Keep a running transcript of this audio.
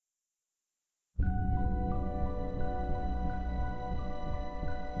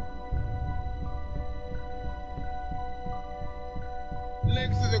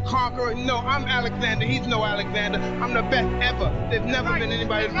Alexis the Conqueror. No, I'm Alexander. He's no Alexander. I'm the best ever. There's never been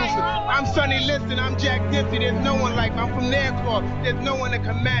anybody as ruthless. I'm Sonny Liston. I'm Jack Dempsey. There's no one like me. I'm from Nairclaw. There's no one that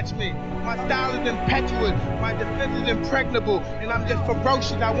can match me. My style is impetuous. My defense is impregnable. And I'm just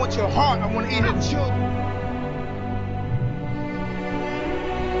ferocious. I want your heart. I want to eat your children.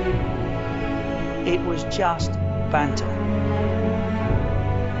 It was just banter.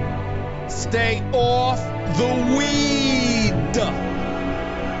 Stay off the weed.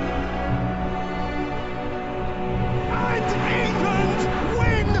 And England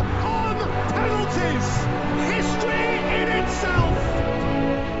win on penalties. History in itself.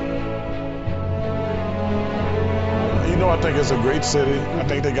 You know, I think it's a great city. I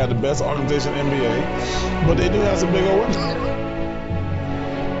think they got the best organization in the NBA, but they do have some big old winners.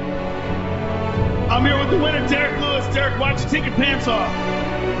 I'm here with the winner, Derek Lewis. Derek, why don't you take your pants off?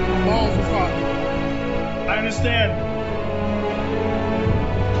 Balls are fucking. I understand.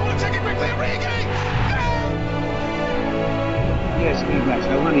 Oh, take it quickly, Origi! Yes, Steve Match.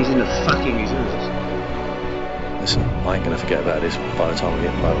 No wonder he's in the fucking reserves. Listen, I ain't going to forget about this by the time we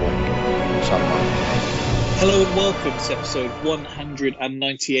get motorway. Hello and welcome to episode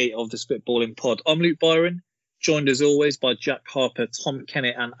 198 of the Spitballing Pod. I'm Luke Byron, joined as always by Jack Harper, Tom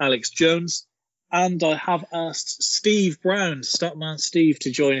Kennett and Alex Jones. And I have asked Steve Brown, Stuntman Steve,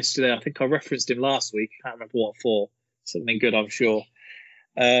 to join us today. I think I referenced him last week. I can't remember what for. Something good, I'm sure.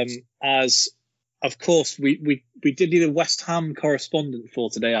 As, of course, we did need a West Ham correspondent for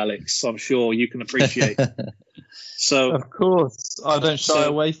today, Alex. So I'm sure you can appreciate. So, of course, I don't shy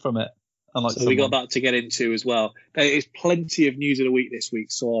away from it. So we got that to get into as well. There is plenty of news of the week this week,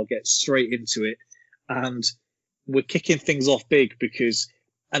 so I'll get straight into it. And we're kicking things off big because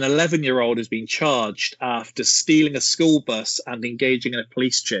an 11-year-old has been charged after stealing a school bus and engaging in a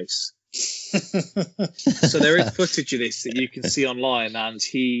police chase. So there is footage of this that you can see online, and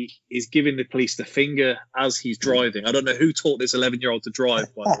he is giving the police the finger as he's driving. I don't know who taught this 11-year-old to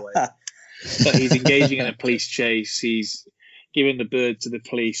drive, by the way, but he's engaging in a police chase. He's giving the bird to the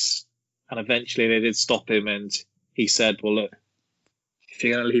police, and eventually they did stop him, and he said, well, look, if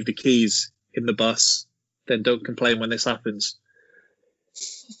you're going to leave the keys in the bus, then don't complain when this happens.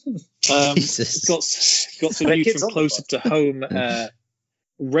 Got some news from closer to home.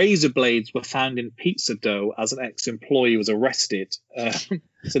 Razor blades were found in pizza dough as an ex-employee was arrested.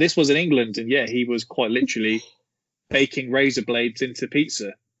 So this was in England, and yeah, he was quite literally baking razor blades into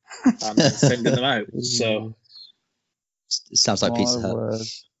pizza and sending them out. So it sounds like Pizza Hut.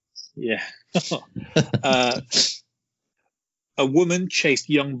 Yeah. A woman chased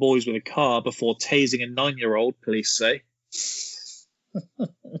young boys with a car before tasing a 9-year-old, police say.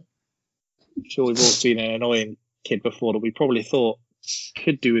 I'm sure we've all seen an annoying kid before that we probably thought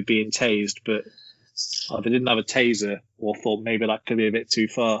could do with being tased, but either didn't have a taser or thought maybe that could be a bit too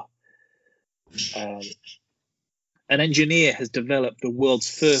far. An engineer has developed the world's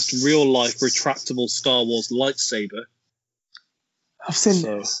first real-life retractable Star Wars lightsaber. I've seen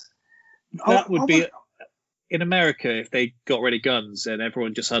this. That would be... In America, if they got rid of guns and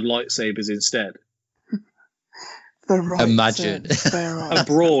everyone just had lightsabers instead. Imagine a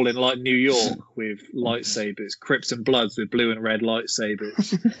brawl in like New York with lightsabers, Crips and Bloods with blue and red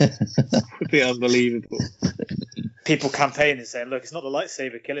lightsabers. Would be unbelievable. People campaigning saying, look, it's not the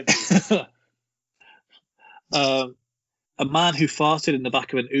lightsaber killing people. A man who farted in the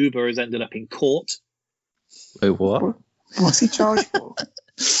back of an Uber has ended up in court. Wait, what? What's he charged for?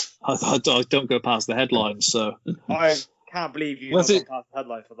 I don't go past the headlines, so... I can't believe you got past the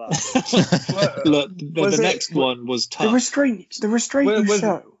headline for that. Look, the next one was tough. The restraint you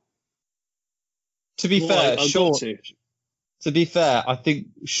show. To be fair, Sean. To be fair, I think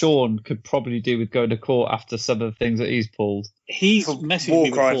Sean could probably do with going to court after some of the things that he's pulled. He's messaged me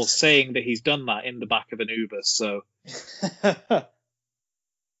before saying that he's done that in the back of an Uber. So I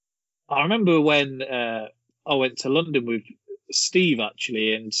remember when I went to London with Steve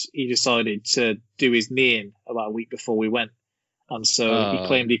actually, and he decided to do his kneeing about a week before we went, and so he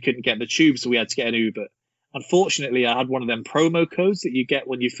claimed he couldn't get the tube, so we had to get an Uber. Unfortunately, I had one of them promo codes that you get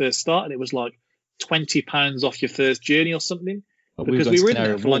when you first start, and it was like £20 off your first journey or something, because we were in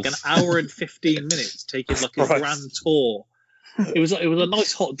there for like an hour and 15 minutes taking like a grand tour. It was a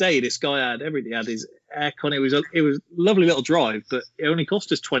nice hot day. This guy had everything. He had his aircon. It was a lovely little drive, but it only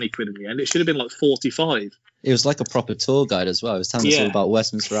cost us 20 quid in the end. It should have been like 45. It was like a proper tour guide as well. He was telling us all about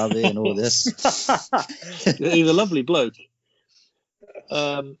Westminster Abbey and all this. He was a lovely bloke.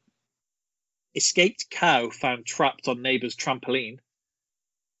 Escaped cow found trapped on neighbour's trampoline.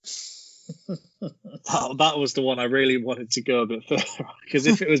 That was the one I really wanted to go a bit further, because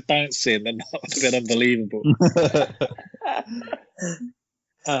if it was bouncing, then that would have been unbelievable.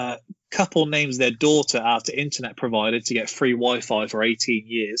 Couple names their daughter after internet provider to get free Wi-Fi for 18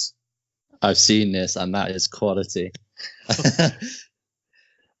 years. I've seen this, and that is quality.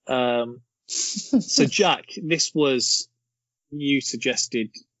 So, Jack, this was, you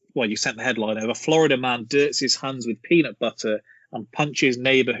suggested, well, you sent the headline over. Florida man dirts his hands with peanut butter and punches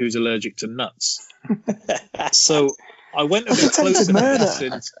neighbor who's allergic to nuts. So I went a bit closer.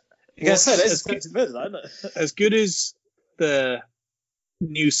 As good as the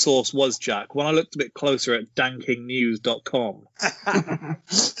news source was, Jack, when I looked a bit closer at dankingnews.com,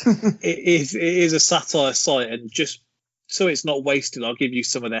 it is a satire site, and just so it's not wasted, I'll give you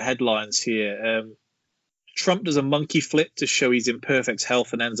some of the headlines here. Trump does a monkey flip to show he's in perfect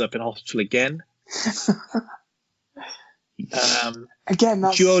health and ends up in hospital again. Again,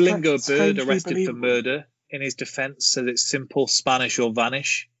 that's Duolingo bird arrested for murder. In his defense, says it's simple, Spanish or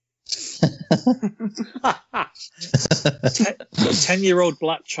vanish. 10-year-old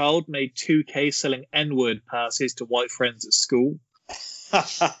black child made $2,000 selling N-word passes to white friends at school.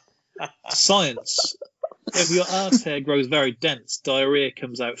 Science. If your arse hair grows very dense, diarrhea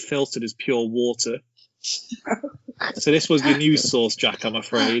comes out filtered as pure water. So this was your news source, Jack, I'm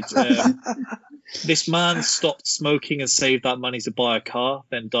afraid. This man stopped smoking and saved that money to buy a car,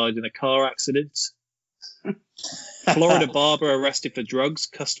 then died in a car accident. Florida barber arrested for drugs.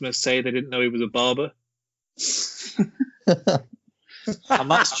 Customers say they didn't know he was a barber. And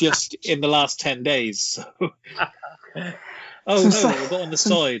that's just in the last 10 days. So. Oh, no, we've got on the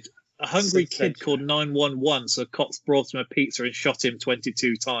side. A hungry kid called 911, so cops brought him a pizza and shot him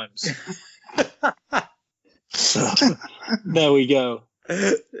 22 times. So, there we go.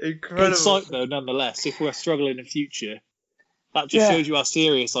 Incredible. Good sight, though, nonetheless. If we're struggling in future, that just shows you how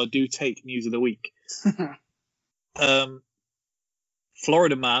serious I do take news of the week.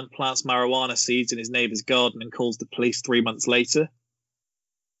 Florida man plants marijuana seeds in his neighbour's garden and calls the police 3 months later.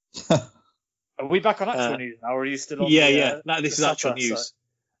 Are we back on actual news now, or are you still on No, this is actual news.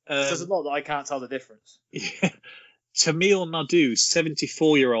 There's a lot that I can't tell the difference. Tamil Nadu,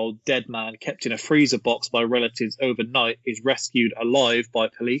 74-year-old dead man kept in a freezer box by relatives overnight, is rescued alive by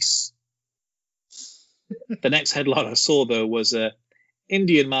police. The next headline I saw, though, was a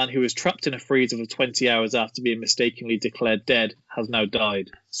Indian man who was trapped in a freezer for 20 hours after being mistakenly declared dead has now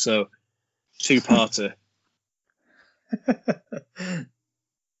died. So, two-parter.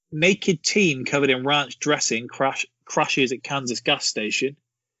 Naked teen covered in ranch dressing crashes at Kansas gas station.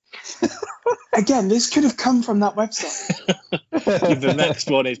 Again, this could have come from that website. The next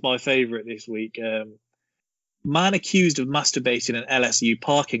one is my favourite this week. Man accused of masturbating in LSU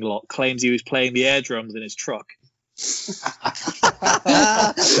parking lot claims he was playing the air drums in his truck.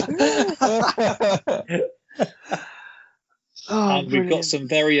 And we've got some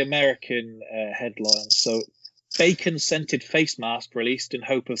very American headlines. So, bacon-scented face mask released in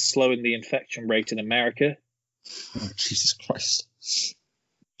hope of slowing the infection rate in America. Oh, Jesus Christ.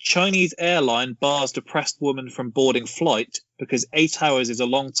 Chinese airline bars depressed woman from boarding flight because 8 hours is a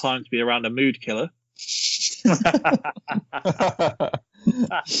long time to be around a mood killer.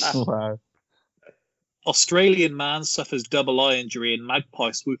 Wow. Australian man suffers double eye injury in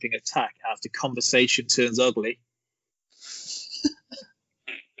magpie swooping attack after conversation turns ugly.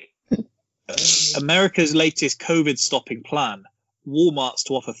 America's latest COVID stopping plan. Walmart's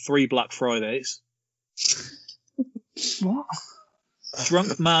to offer 3 Black Fridays. What?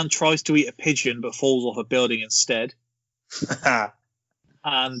 Drunk man tries to eat a pigeon but falls off a building instead.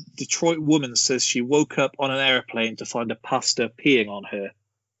 And Detroit woman says she woke up on an airplane to find a pastor peeing on her.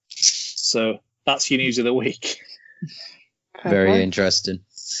 So that's your news of the week. Very interesting.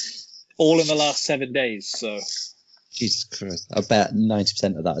 All in the last 7 days. So Jesus Christ. I bet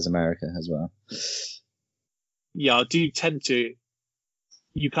 90% of that is America as well. Yeah, I do tend to.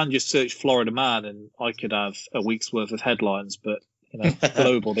 You can just search Florida man and I could have a week's worth of headlines, but you know,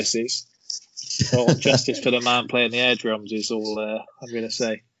 global this is. So justice for the man playing the air drums is all I'm going to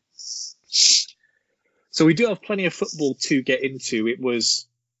say. So we do have plenty of football to get into. It was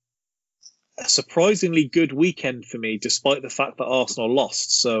a surprisingly good weekend for me, despite the fact that Arsenal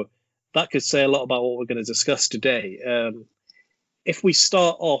lost. So that could say a lot about what we're going to discuss today. If we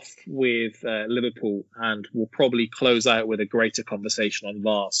start off with Liverpool, and we'll probably close out with a greater conversation on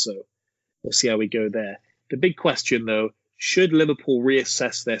VAR, so we'll see how we go there. The big question, though, should Liverpool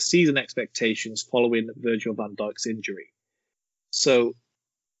reassess their season expectations following Virgil van Dijk's injury? So,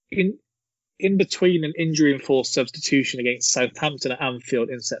 in between an injury-enforced substitution against Southampton at Anfield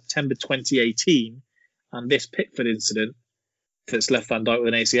in September 2018 and this Pickford incident that's left Van Dijk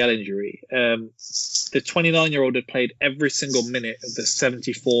with an ACL injury, the 29-year-old had played every single minute of the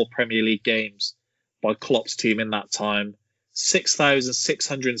 74 Premier League games by Klopp's team in that time,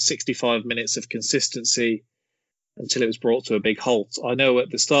 6,665 minutes of consistency until it was brought to a big halt. I know at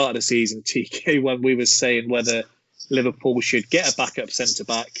the start of the season, TK, when we were saying whether Liverpool should get a backup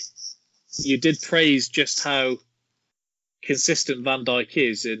centre-back, you did praise just how consistent Van Dijk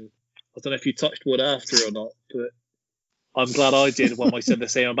is, and I don't know if you touched wood after or not, but I'm glad I did when I said the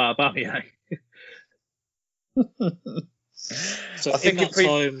same about Aubameyang. So in that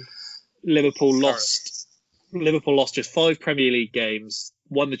time, Liverpool lost just 5 Premier League games,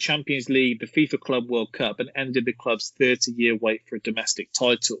 won the Champions League, the FIFA Club World Cup, and ended the club's 30-year wait for a domestic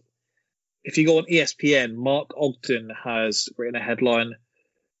title. If you go on ESPN, Mark Ogden has written a headline,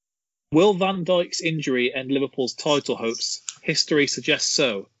 "Will Van Dijk's injury end Liverpool's title hopes? History suggests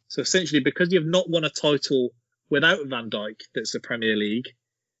so." So essentially, because you've not won a title without Van Dijk that's the Premier League,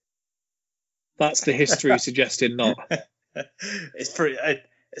 that's the history suggesting not.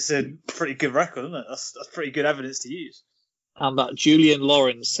 It's a pretty good record, isn't it? That's pretty good evidence to use. And that Julian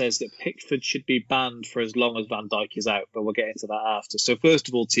Lawrence says that Pickford should be banned for as long as Van Dijk is out, but we'll get into that after. So first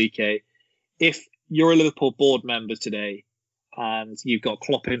of all, TK, if you're a Liverpool board member today and you've got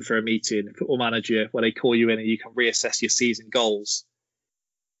Klopp in for a meeting, football manager, where they call you in and you can reassess your season goals,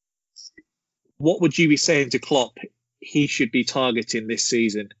 what would you be saying to Klopp he should be targeting this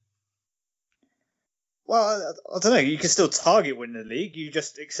season? Well, I don't know. You can still target winning the league. You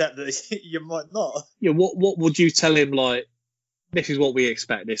just accept that you might not. Yeah. What would you tell him? Like, this is what we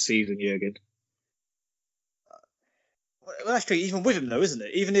expect this season, Jurgen. Well, actually, even with him though, isn't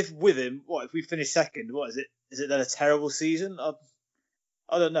it? Even if with him, what if we finish second? What is it? Is it then a terrible season?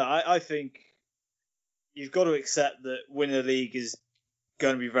 I don't know. I think you've got to accept that winning the league is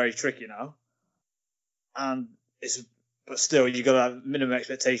going to be very tricky now, and but still, you've got to have minimum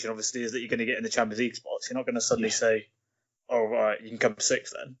expectation, obviously, is that you're going to get in the Champions League spots. You're not going to suddenly say, oh, right, you can come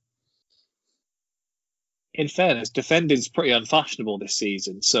 6th then. In fairness, defending's pretty unfashionable this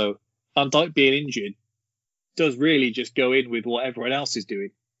season. So Van Dijk being injured does really just go in with what everyone else is doing.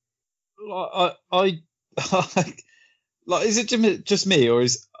 Is it just me, or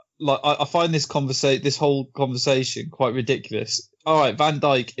is I find this whole conversation quite ridiculous? All right, Van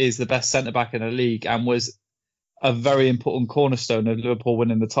Dijk is the best centre back in the league and was a very important cornerstone of Liverpool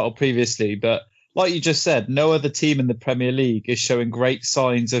winning the title previously. But like you just said, no other team in the Premier League is showing great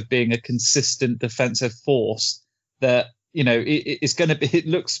signs of being a consistent defensive force that, you know, it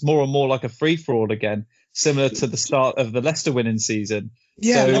looks more and more like a free-for-all again, similar to the start of the Leicester winning season.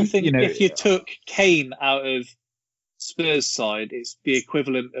 Yeah, so, I think if you took Kane out of Spurs' side, it's the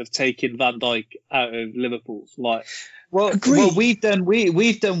equivalent of taking Van Dijk out of Liverpool's. Well, we've done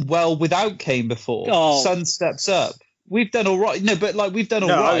well without Kane before. Oh. Son steps up. We've done all right. No, but we've done all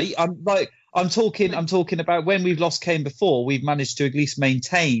right. I'm talking about when we've lost Kane before, we've managed to at least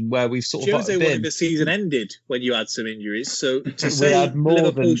maintain where we've sort of been. When the season ended when you had some injuries, so to say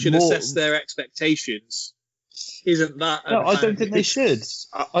Liverpool should assess their expectations isn't that? No, I don't think they should.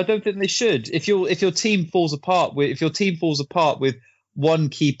 I don't think they should. If your team falls apart with one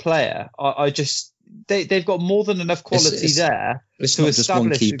key player, they've got more than enough quality there. It's not just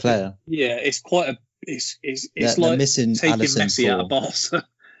one key player. Yeah, it's quite a. It's like missing taking Alisson Messi out of Barca.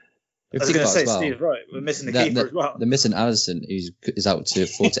 I was going to say, Steve, right? We're missing the keeper as well. They're missing Alisson, who is out to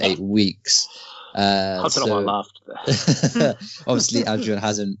 4 to 8 weeks. I don't know why I laughed there. Obviously, Adrian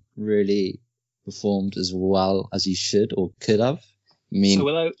hasn't really performed as well as he should or could have. I mean,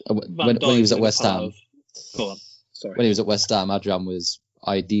 so when he was at West Ham, go on. Sorry. When he was at West Ham, Adrian was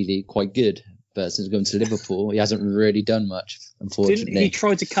ideally quite good. But since going to Liverpool, he hasn't really done much, unfortunately. Didn't he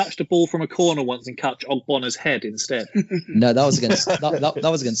try to catch the ball from a corner once and catch Ogbonna's head instead? No, that was against that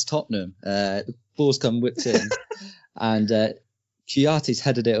was against Tottenham. The ball's come whipped in, and Kouyate's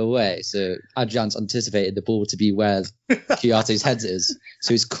headed it away. So Adrian's anticipated the ball to be where Kouyate's head is,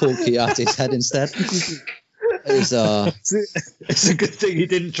 so he's caught Kouyate's head instead. It's a good thing he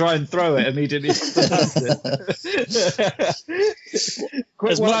didn't try and throw it immediately.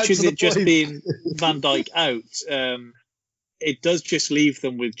 As much as it just being Van Dijk out, it does just leave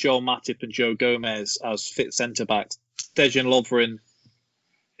them with Joel Matip and Joe Gomez as fit centre-backs. Dejan Lovren,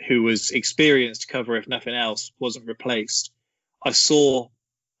 who was experienced cover if nothing else, wasn't replaced. I saw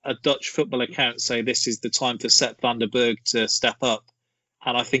a Dutch football account say this is the time for Sepp van der Berg to step up.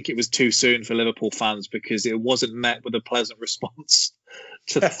 And I think it was too soon for Liverpool fans because it wasn't met with a pleasant response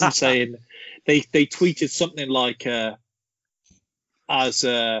to them saying they tweeted something like, as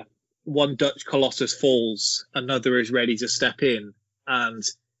one Dutch Colossus falls, another is ready to step in. And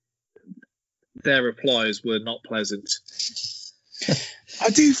their replies were not pleasant. I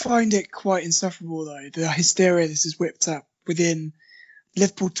do find it quite insufferable, though, the hysteria this has whipped up within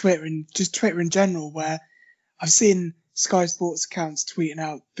Liverpool Twitter and just Twitter in general, where I've seen Sky Sports accounts tweeting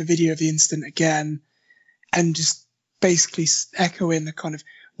out the video of the incident again, and just basically echoing the kind of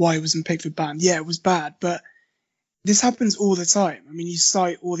why wasn't Pickford banned. Yeah, it was bad, but this happens all the time. I mean, you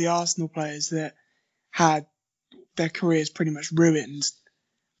cite all the Arsenal players that had their careers pretty much ruined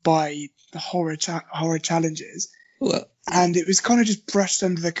by the horror challenges. Well, and it was kind of just brushed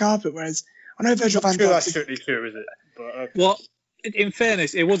under the carpet, whereas I know Virgil van Dijk... That's strictly true, is it? But, okay. Well, in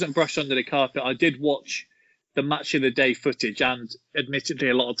fairness, it wasn't brushed under the carpet. I did watch the match of the day footage, and admittedly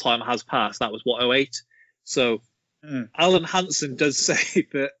a lot of time has passed. That was, 08? So Alan Hansen does say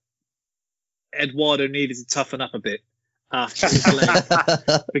that Eduardo needed to toughen up a bit after his leg,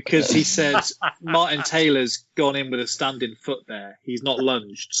 because he said Martin Taylor's gone in with a standing foot there. He's not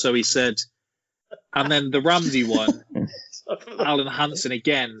lunged. So he said, and then the Ramsey one, Alan Hansen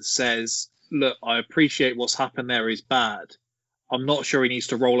again says, look, I appreciate what's happened there is bad. I'm not sure he needs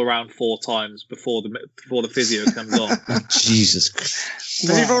to roll around 4 times before the physio comes on. Jesus Christ.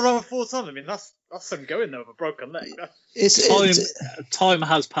 Does he roll around 4 times? I mean, that's some going there with a broken leg. Time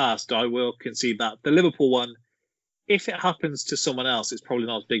has passed. I will concede that. The Liverpool one, if it happens to someone else, it's probably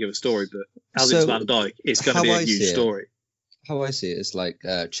not as big of a story, but as it's Van Dijk, it's going to be a huge story. How I see it is like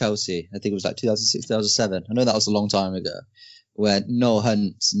Chelsea, I think it was like 2006, 2007. I know that was a long time ago, where Noel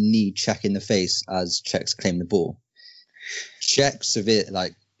Hunt's knee check in the face as Czechs claimed the ball. Czech severe,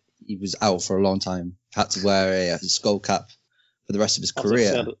 like he was out for a long time, had to wear a skull cap for the rest of his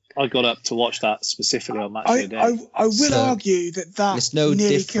career. I got up to watch that specifically on Match of the Day. I will argue that it's no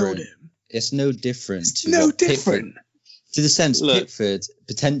nearly different. killed him. It's no different. It's no different. To the sense, Pickford,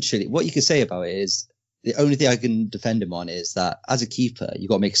 potentially, what you could say about it is, the only thing I can defend him on is that as a keeper, you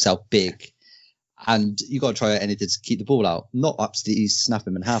got to make yourself big. And you got to try anything to keep the ball out. Not absolutely snap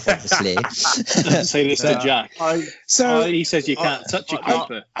him in half, obviously. Don't say this to Jack. He says you can't touch your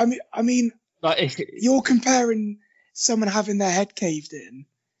keeper. I mean, you're comparing someone having their head caved in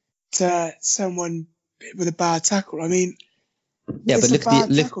to someone with a bad tackle. I mean, yeah, it's but a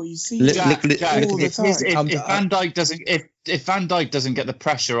bad tackle. You see Jack, all the time. If Van Dijk doesn't get the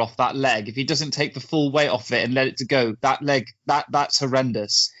pressure off that leg, if he doesn't take the full weight off it and let it to go, that leg, that's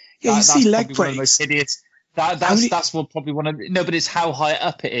horrendous. Yeah, you see leg breaks. That's what probably one of no, but it's how high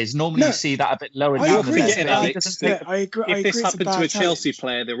up it is. Normally you see that a bit lower down. I agree. If this happened to a Chelsea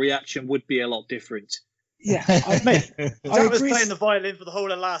player, the reaction would be a lot different. Yeah, Jack was playing the violin for the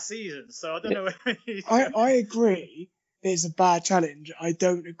whole of last season, so I don't know. I agree. It's a bad challenge. I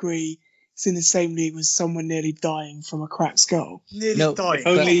don't agree. It's in the same league with someone nearly dying from a cracked skull. Nearly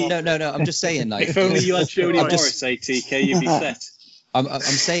dying. No. I'm just saying, like, if only you had Jody Morris, say TK, you'd be set. I'm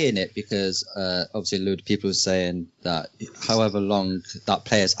saying it because obviously a load of people are saying that however long that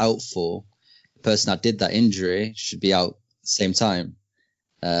player's out for, the person that did that injury should be out at the same time.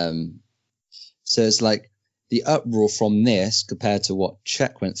 So it's like the uproar from this compared to what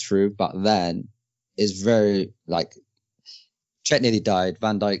Czech went through back then is very like Czech nearly died.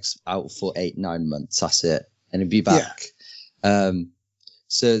 Van Dijk's out for 8-9 months. That's it, and he'll be back. Yeah.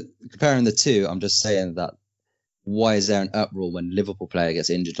 So comparing the two, I'm just saying that. Why is there an uproar when a Liverpool player gets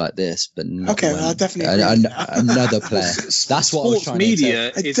injured like this, but not I definitely agree. Another player? That's what I was trying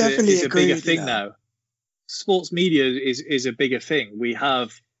media to say. Is a bigger thing now. Sports media is a bigger thing. We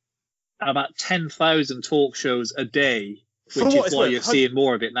have about 10,000 talk shows a day, which is why you're seeing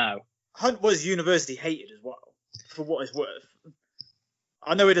more of it now. Hunt was university hated as well, for what it's worth.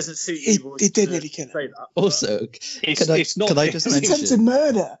 I know it doesn't suit you. It did nearly kill him. Also, it's not. Can I just mention attempted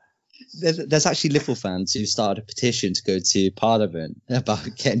murder? There's actually Liverpool fans who started a petition to go to Parliament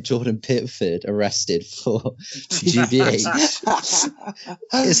about getting Jordan Pickford arrested for GBH.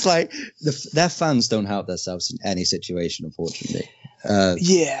 It's like their fans don't help themselves in any situation, unfortunately.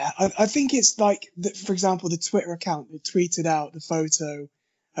 I think it's like, for example, the Twitter account that tweeted out the photo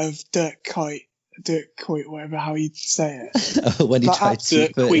of Dirk Kuyt, whatever how you say it. When he tried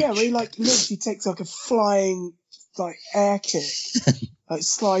to, where he like literally takes like a flying like air kick. Like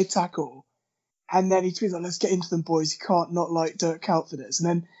slide tackle, and then he tweeted like, "Let's get into them, boys. You can't not like Dirk Kuyt for this." And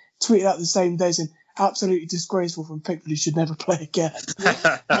then tweeted out the same day saying, "Absolutely disgraceful from Pickford. He should never play again."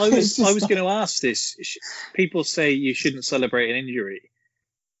 I was going to ask this. People say you shouldn't celebrate an injury.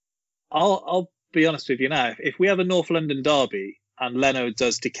 I'll be honest with you now. If we have a North London derby and Leno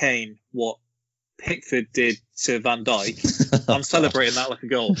does to Kane what Pickford did to Van Dijk, I'm celebrating that like a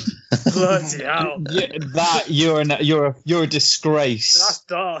goal. Bloody hell! You're a disgrace. That's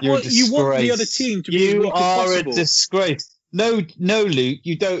dark. You're a disgrace. You want the other team to be as weak as possible. A disgrace. No, Luke,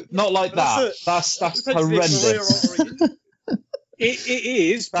 you don't. Not like that. That's horrendous. It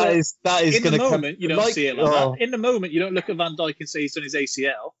is. That is in the moment you don't see it like that. In the moment you don't look at Van Dijk and say he's done his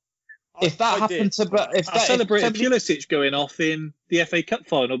ACL. if that happened I celebrated Pulisic going off in the FA Cup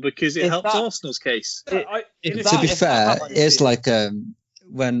final because it helped Arsenal's case. To be fair, it's like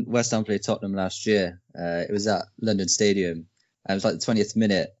when West Ham played Tottenham last year. It was at London Stadium, and it was like the 20th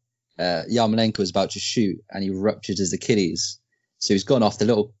minute. Yarmolenko was about to shoot, and he ruptured his Achilles. So he's gone off. The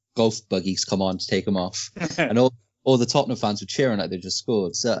little golf buggies come on to take him off, and all the Tottenham fans were cheering like they just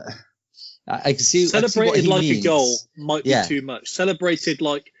scored. So I can see celebrated like means. A goal might be too much. Celebrated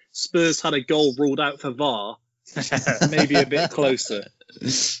like Spurs had a goal ruled out for VAR, maybe a bit closer.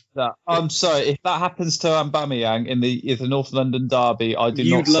 I'm sorry, if that happens to Aubameyang in the North London derby, I do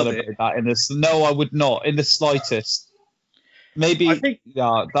not celebrate that in this. No, I would not in the slightest. Maybe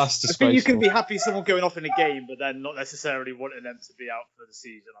that's disgraceful. I think you can be happy someone going off in a game, but then not necessarily wanting them to be out for the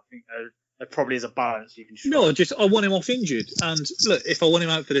season. I think there probably is a balance you can strike. No, I want him off injured. And look, if I want him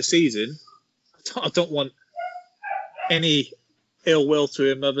out for the season, I don't want any ill will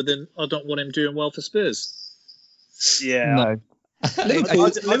to him other than I don't want him doing well for Spurs. Yeah. No.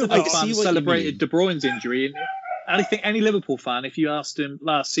 Liverpool fans celebrated De Bruyne's injury. And I think any Liverpool fan, if you asked him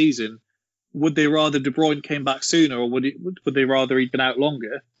last season, would they rather De Bruyne came back sooner or would they rather he'd been out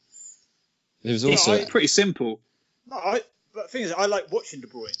longer? It was also pretty simple. But the thing is, I like watching De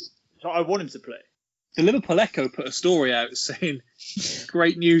Bruyne, so I want him to play. The Liverpool Echo put a story out saying,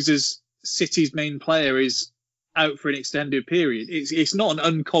 great news as City's main player is out for an extended period. It's not an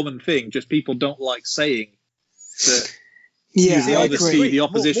uncommon thing, just people don't like saying that you'd rather see the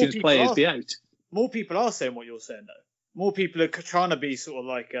opposition's players be out. More people are saying what you're saying, though. More people are trying to be sort of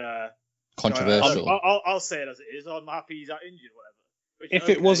like... controversial. I'll say it as it is. I'm happy he's out injured, whatever. If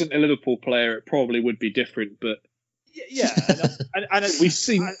it wasn't a Liverpool player, it probably would be different. But yeah, and we've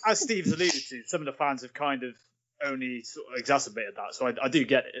seen, as Steve's alluded to, some of the fans have kind of only sort of exacerbated that. So I do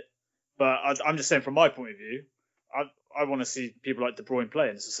get it, but I'm just saying from my point of view, I want to see people like De Bruyne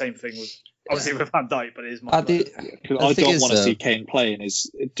playing. It's the same thing with obviously with Van Dijk, but it is my. I don't want to see Kane playing.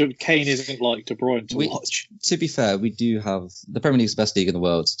 Kane isn't like De Bruyne to watch. To be fair, we do have the Premier League's best league in the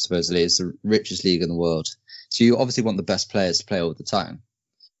world. Supposedly, it's the richest league in the world. So you obviously want the best players to play all the time.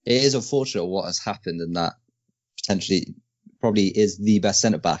 It is unfortunate what has happened, and that potentially probably is the best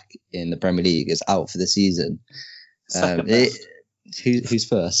centre back in the Premier League is out for the season. Who's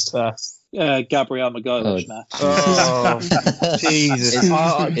first? Gabriel Magalhaes now. Oh, Jesus.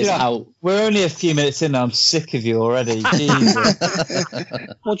 It's out. We're only a few minutes in. I'm sick of you already. Jesus.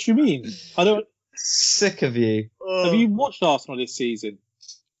 What do you mean? Sick of you. Have you watched Arsenal this season?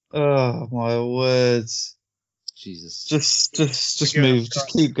 Oh, my words. Jesus. Just move. Just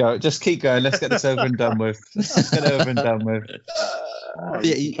keep going. Just keep going. Let's get this over and done with. Let's get it over and done with.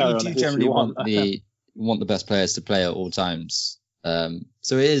 You do generally want the best players to play at all times.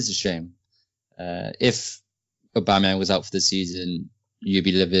 So it is a shame. If Aubameyang was out for the season, you'd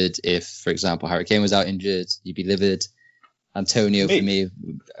be livid. If, for example, Harry Kane was out injured, you'd be livid. Antonio, for me,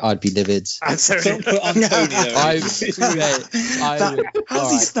 I'd be livid. Don't put Antonio. How's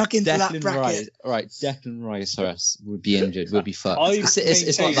he stuck into that bracket? Right, Declan Rice for us would be injured. Would be fucked.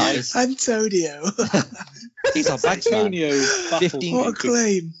 It's not that. It's Antonio. He's our backsman. What a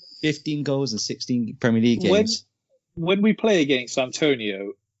claim. 15 goals in 16 Premier League games. When we play against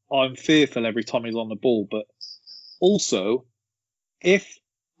Antonio, I'm fearful every time he's on the ball. But also, if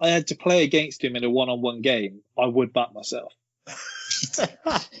I had to play against him in a one-on-one game, I would back myself.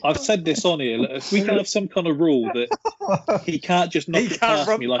 I've said this on here. If we can have some kind of rule that he can't just knock it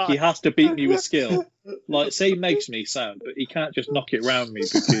past me, like he has to beat me with skill. Like, say he makes me sound, but he can't just knock it round me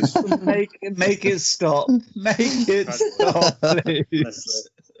because... Make it stop. Make it stop, please.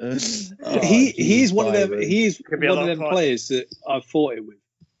 He's one of them. He's one of them players that I've fought it with.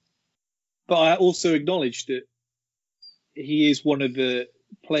 But I also acknowledge that he is one of the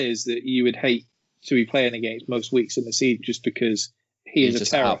players that you would hate to be playing against most weeks in the season, just because he's a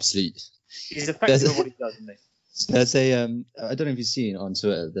terror. He's effective at what he does, isn't he? There's a I don't know if you've seen on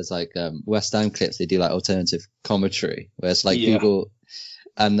Twitter. There's like West Ham clips. They do like alternative commentary where it's like Google,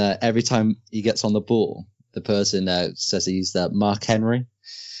 and every time he gets on the ball, the person says he's Mark Henry.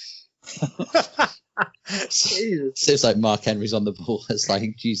 So it's like Mark Henry's on the ball. It's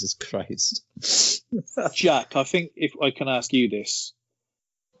like Jesus Christ. Jack, I think if I can ask you this.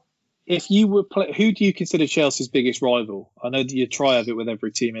 If you were who do you consider Chelsea's biggest rival? I know that you try have it with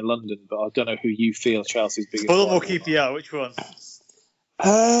every team in London, but I don't know who you feel Chelsea's biggest rival. Fulham or QPR, which one?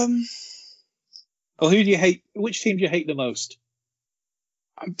 Or who do you hate? Which team do you hate the most?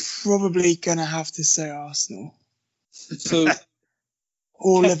 I'm probably gonna have to say Arsenal. So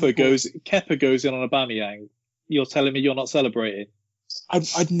Kepa goes in on Aubameyang. You're telling me you're not celebrating?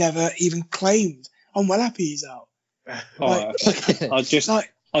 I'd never even claimed. I'm well happy he's out. I just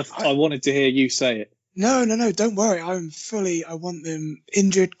I wanted to hear you say it. No, don't worry. I want them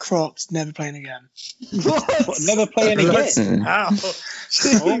injured, cropped, never playing again. What? Never playing again? How?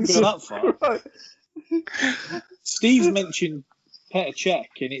 I won't go that far. Steve's mentioned Petr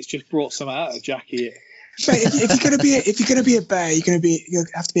Cech, and it's just brought some out of Jackie. Mate, if you're gonna be a bear, you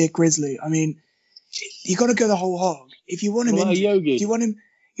have to be a grizzly. I mean, you got to go the whole hog. If you want him,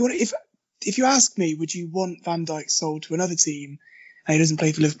 if you ask me, would you want Van Dijk sold to another team and he doesn't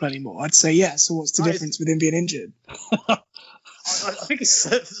play for Liverpool anymore? I'd say yes. So what's the difference with him being injured? I think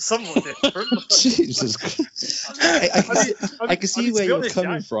it's somewhat different. Jesus Christ. I can see where you're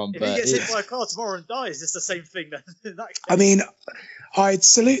coming from, if but he gets hit by a car tomorrow and dies, it's the same thing. Then in that case. I mean, I'd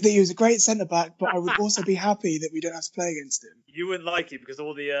salute that he was a great centre back, but I would also be happy that we don't have to play against him. You wouldn't like it because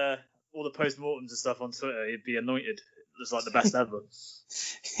all the post-mortems and stuff on Twitter, he'd be anointed as like the best ever.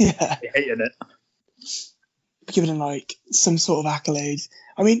 Yeah, hating it. Giving him like some sort of accolade.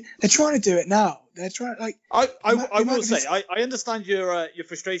 I mean, they're trying to do it now. They're trying like. I will say I understand your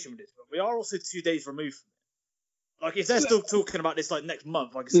frustration with this, but we are also 2 days removed from it. Like if they're still talking about this like next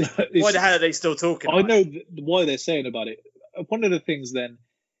month, like I say, why the hell are they still talking? I know why they're saying about it. One of the things then,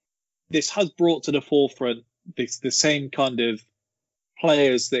 this has brought to the forefront the same kind of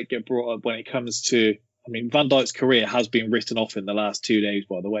players that get brought up when it comes to. I mean, Van Dijk's career has been written off in the last 2 days,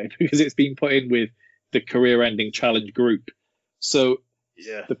 by the way, because it's been put in with the career-ending challenge group. So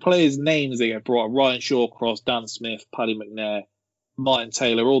the players' names they get brought up: Ryan Shawcross, Dan Smith, Paddy McNair, Martin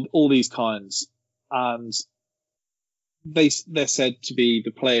Taylor, all these kinds, and they're said to be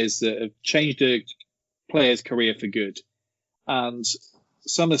the players that have changed a player's career for good. And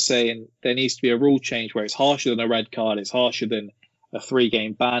some are saying there needs to be a rule change where it's harsher than a red card, it's harsher than a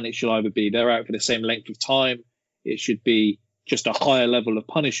 3-game ban. It should either be they're out for the same length of time, it should be just a higher level of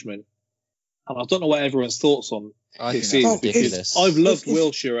punishment. And I don't know what everyone's thoughts on this is, because I've loved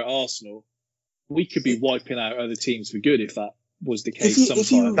Wilshere at Arsenal. We could be wiping out other teams for good if that was the case.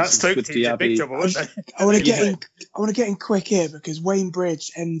 Sometimes that's Stoke teams in big trouble, isn't it? I want to get in quick here because Wayne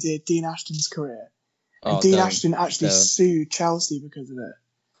Bridge ended Dean Ashton's career, and Dean Ashton actually sued Chelsea because of it.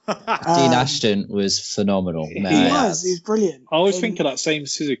 Dean Ashton was phenomenal. He was brilliant. I always think of that same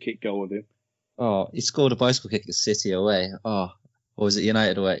scissor kick goal with him. Oh, he scored a bicycle kick at City away. Oh, or was it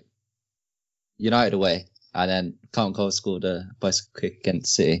United away? United away, and then Carlton Cole scored a bicycle kick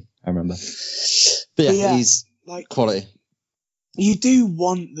against City. I remember. But yeah, he's like quality. You do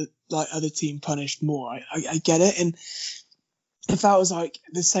want the other team punished more. I get it, and if that was like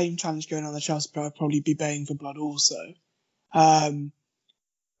the same challenge going on at Chelsea, I'd probably be baying for blood also.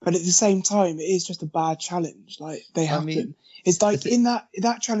 But at the same time, it is just a bad challenge. Like they happen. It's like in that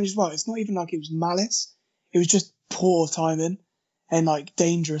challenge as well. It's not even like it was malice. It was just poor timing and like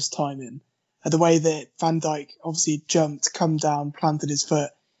dangerous timing. The way that Van Dijk obviously jumped, come down, planted his foot,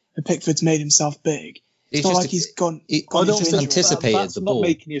 and Pickford's made himself big. It's not like he's gone. I don't anticipated that's the ball. Not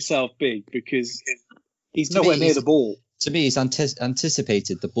making yourself big because he's nowhere near the ball. To me, he's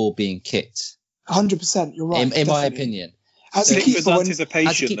anticipated the ball being kicked. 100%. You're right. In my opinion. As a keeper,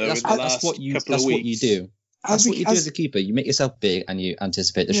 anticipation, that's what you do. That's what you do as a keeper. You make yourself big and you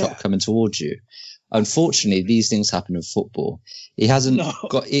anticipate the shot coming towards you. Unfortunately, these things happen in football. He hasn't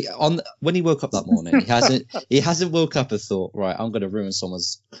got when he woke up that morning. He hasn't woke up and thought, right, I'm going to ruin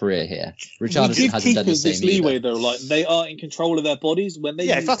someone's career here. Richarlison hasn't done the same. This leeway though, like they are in control of their bodies when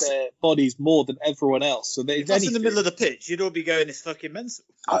they use their bodies more than everyone else. So if that's in the middle of the pitch, you'd all be going, "It's fucking mental."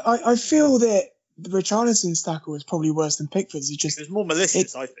 I feel that Richarlison's tackle was probably worse than Pickford's. It was more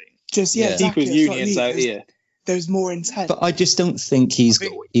malicious, I think. Keepers unions out here. There's more intent. But I just don't think he's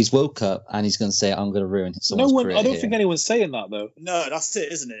woke up and he's going to say, I'm going to ruin someone's career. I don't think anyone's saying that, though. No, that's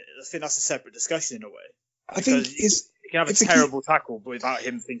it, isn't it? I think that's a separate discussion in a way. I think you can have a terrible tackle without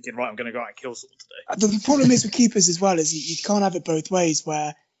him thinking, right, I'm going to go out and kill someone today. The problem is with keepers as well is you can't have it both ways,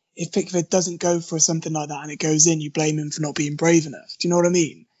 where if Pickford doesn't go for something like that and it goes in, you blame him for not being brave enough. Do you know what I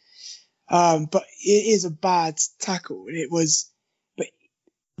mean? But it is a bad tackle. But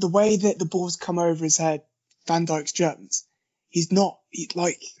the way that the ball's come over his head, Van Dijk's jumped, he's not,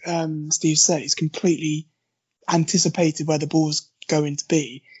 like Steve said, he's completely anticipated where the ball's going to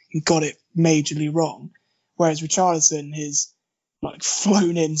be and got it majorly wrong. Whereas Richarlison has like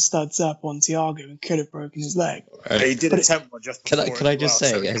flown in studs up on Thiago and could have broken his leg. He did attempt one just before. Can I just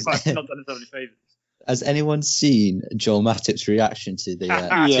say, not done himself any favours. Has anyone seen Joel Matip's reaction to the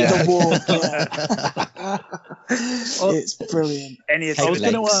walk? It's brilliant. I was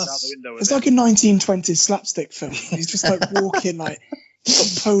going to ask. It's like a 1920s slapstick film. He's just like walking, like he's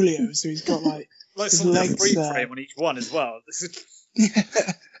got polio, so he's got like his legs free frame on each one as well.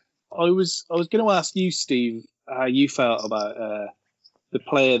 I was going to ask you, Steve, how you felt about the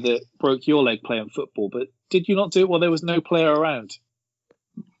player that broke your leg playing football, but did you not do it while there was no player around?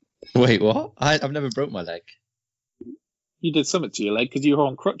 Wait, what? I've never broke my leg. You did something to your leg because you were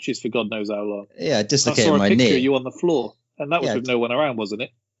on crutches for God knows how long. Yeah, I dislocated I saw a my picture knee. of you on the floor, and that was with no one around, wasn't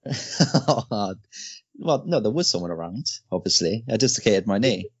it? Well, no, there was someone around, obviously. I dislocated my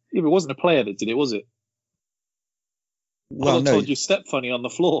knee. Yeah, but it wasn't a player that did it, was it? Well, I no. told you step funny on the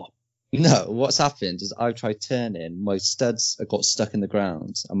floor. No, what's happened is I've tried turning, my studs have got stuck in the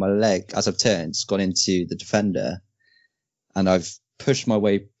ground, and my leg, as I've turned, has gone into the defender, and I've pushed my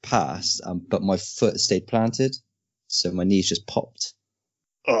way past, but my foot stayed planted, so my knee's just popped.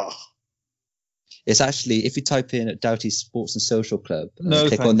 Ugh. It's actually, if you type in at Doughty Sports and Social Club and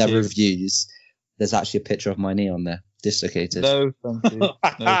click thank on their you. reviews, there's actually a picture of my knee on there, dislocated. No, thank you. No,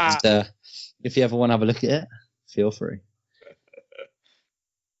 thank you. And, if you ever want to have a look at it, feel free.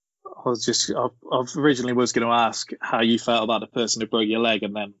 I originally was going to ask how you felt about the person who broke your leg,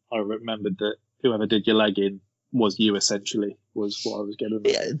 and then I remembered that whoever did your leg in was you, essentially, was what I was getting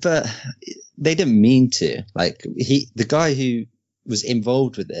at. Yeah, but they didn't mean to. Like, the guy who was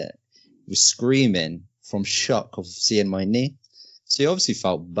involved with it was screaming from shock of seeing my knee. So he obviously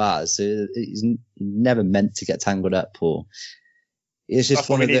felt bad. So he's never meant to get tangled up, or it's just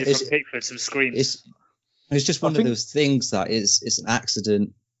one of the. From Pickford, some screams. It's just one of those things that it's an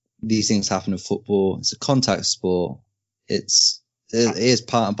accident. These things happen in football. It's a contact sport. It is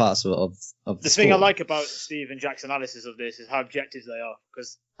part and parcel of the thing I sport. like about Steve and Jack's analysis of this is how objective they are,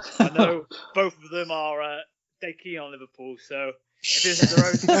 because I know both of them are dead keen on Liverpool. So if this is their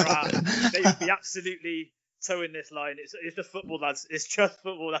own crap, they'd be absolutely towing this line. It's just football, lads. It's just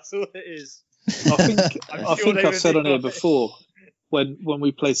football. That's all it is. I think I've said on here before, when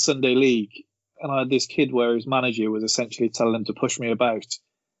we played Sunday League, and I had this kid where his manager was essentially telling him to push me about.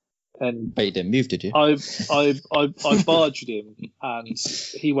 And but you didn't move, did you? I barged him, and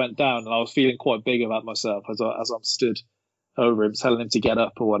he went down, and I was feeling quite big about myself as I'm stood over him, telling him to get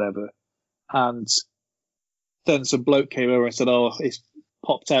up or whatever. And then some bloke came over and said, "Oh, it's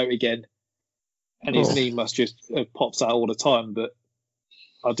popped out again," and his knee must just have popped out all the time. But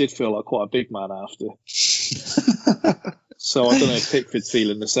I did feel like quite a big man after. So I don't know if Pickford's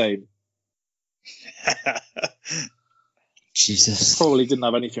feeling the same. Jesus. Probably didn't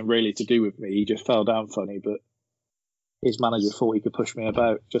have anything really to do with me. He just fell down funny, but his manager thought he could push me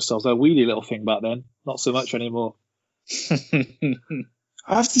about. Just as a weedy little thing back then. Not so much anymore. I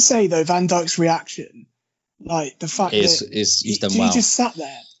have to say, though, Van Dijk's reaction, like the fact that he's done well. He just sat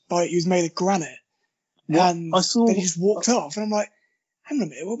there, like he was made of granite. And then he just walked off. And I'm like, hang on a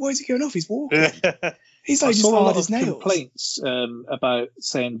minute, why is he going off? He's walking. He's like just hard as nails. Complaints about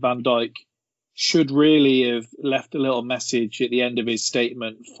saying Van Dijk should really have left a little message at the end of his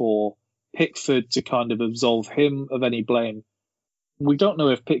statement for Pickford to kind of absolve him of any blame. We don't know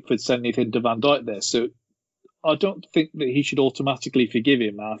if Pickford said anything to Van Dijk there, so I don't think that he should automatically forgive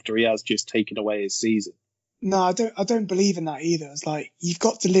him after he has just taken away his season. No, I don't believe in that either. It's like, you've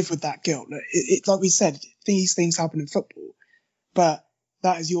got to live with that guilt. Like we said, these things happen in football, but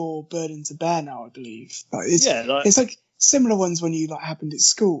that is your burden to bear now, I believe. Like, it's like similar ones when you happened at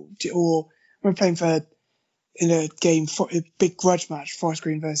school, or when we're playing in a game, a big grudge match, Forest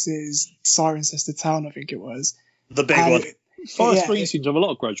Green versus Cirencester Town, I think it was. The big one. Forest Green seems to have a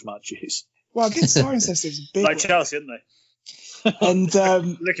lot of grudge matches. Well, against Cirencester, it was a big like one. Chelsea, didn't they? And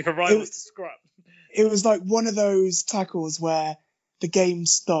looking for rivals to scrap. It was like one of those tackles where the game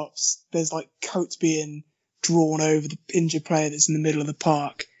stops. There's like coats being drawn over the injured player that's in the middle of the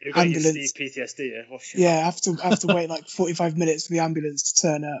park. You've got ambulance. your PTSD, yeah? Yeah, I have to wait like 45 minutes for the ambulance to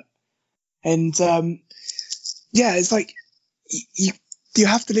turn up. And yeah, it's like you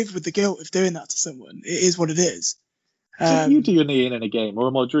have to live with the guilt of doing that to someone. It is what it is. Did you do your knee in a game, or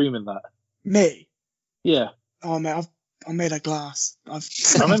am I dreaming that? Me? Yeah. Oh man, I'm made of glass. I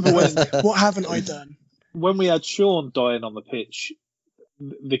remember when. What haven't I done? When we had Sean dying on the pitch,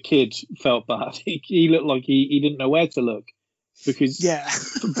 the kid felt bad. He looked like he didn't know where to look, because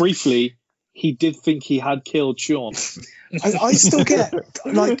briefly he did think he had killed Sean. I still get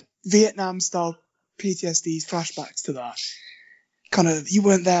like Vietnam style PTSD flashbacks to that. Kind of, you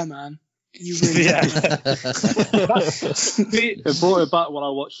weren't there, man. You really It brought it back when I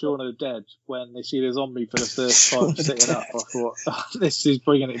watched Shaun of the Dead, when they see the zombie for the first time sitting up. I thought, this is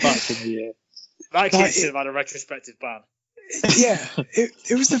bringing it back in the year. That kid should have had a retrospective ban. Yeah,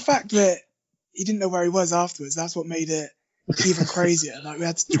 it was the fact that he didn't know where he was afterwards. That's what made it even crazier. Like, we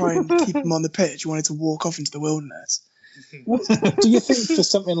had to try and keep him on the pitch. He wanted to walk off into the wilderness. Do you think for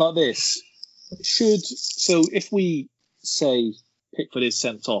something like this, so if we say Pickford is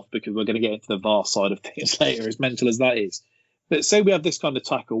sent off, because we're going to get into the VAR side of things later, as mental as that is, But say we have this kind of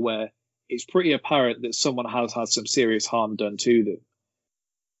tackle where it's pretty apparent that someone has had some serious harm done to them.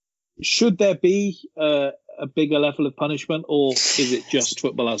 Should there be a bigger level of punishment, or is it just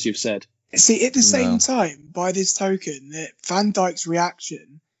football, as you've said? See, at the same time, by this token, that Van Dijk's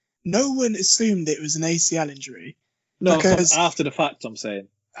reaction, no one assumed it was an ACL injury. No, because, after the fact, I'm saying.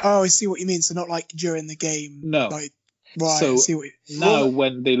 Oh, I see what you mean. So not like during the game. No. Like, right, so I see what now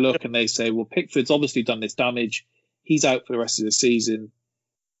when they look and they say, well, Pickford's obviously done this damage. He's out for the rest of the season.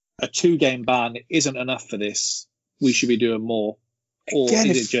 A 2-game ban isn't enough for this. We should be doing more. Or Again,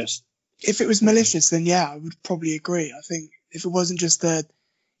 is it just... If it was malicious, then yeah, I would probably agree. I think if it wasn't just the...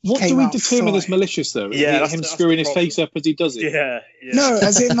 What do we determine as malicious, though? Yeah, him screwing his face up as he does it? Yeah. No,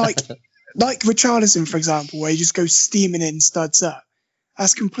 as in like Richarlison, for example, where he just goes steaming in, studs up.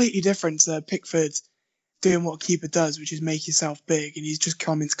 That's completely different to Pickford doing what a keeper does, which is make yourself big, and he's just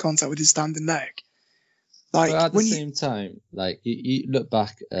come into contact with his standing leg. Like, but at the same time, like you look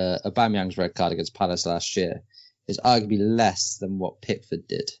back, Aubameyang's red card against Palace last year is arguably less than what Pickford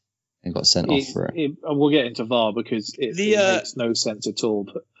did and got sent off for it. We'll get into VAR because it makes no sense at all.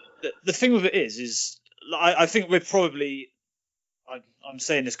 But the thing with it is I think we're probably, I'm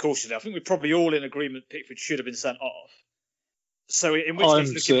saying this cautiously, I think we're probably all in agreement Pickford should have been sent off. So in which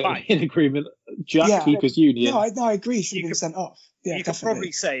case, looking back, in agreement, Jack Keepers Union. No, I agree. He should have been sent off. Yeah, you could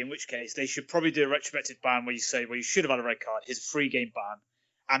probably say, in which case, they should probably do a retrospective ban where you say, well, you should have had a red card. Here's a 3-game ban,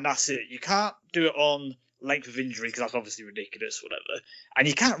 and that's it. You can't do it on length of injury because that's obviously ridiculous, whatever. And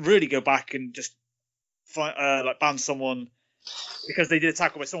you can't really go back and just ban someone because they did a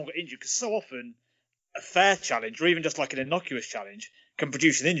tackle where someone got injured. Because so often, a fair challenge or even just like an innocuous challenge can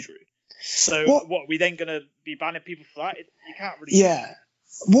produce an injury. So what are we then going to be banning people for that? You can't really. Yeah.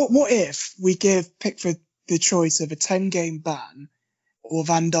 What if we give Pickford the choice of a 10-game ban or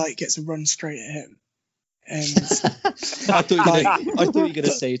Van Dijk gets a run straight at him? And I thought you were going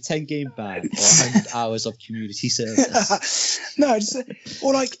to say 10-game ban or 100 hours of community service. No,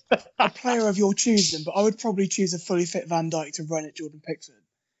 or like a player of your choosing, but I would probably choose a fully fit Van Dijk to run at Jordan Pickford.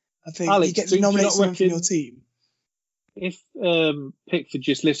 I think Alex, he gets nominated someone from your team. If Pickford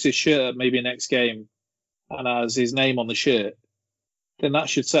just lifts his shirt up maybe next game and has his name on the shirt, then that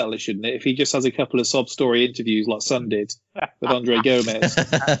should settle it, shouldn't it? If he just has a couple of sob-story interviews like Son did with Andre Gomez,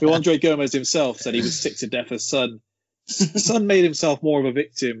 who Andre Gomez himself said he was sick to death of Son. Son made himself more of a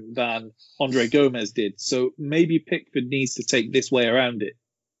victim than Andre Gomez did. So maybe Pickford needs to take this way around it.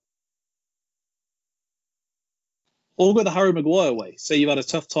 Or go the Harry Maguire way. Say you've had a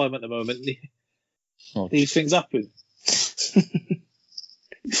tough time at the moment. These things happen.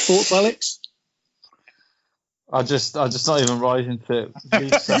 Thoughts, Alex? I just not even rising to it.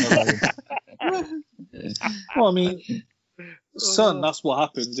 Well, I mean, Son, that's what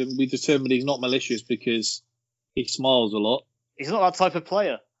happens, and we determined he's not malicious because he smiles a lot. He's not that type of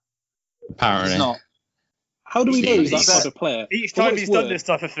player. Apparently, he's not. How do we know he's that type of player? Each time he's done this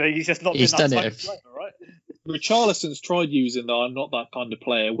type of thing, he's just not been that type of player, right? Richarlison's tried using the "I'm not that kind of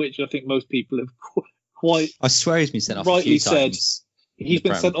player," which I think most people have quite. I swear he's been sent off rightly a few times. He's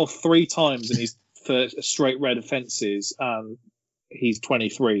been sent off 3 times, and he's for straight red offences, and he's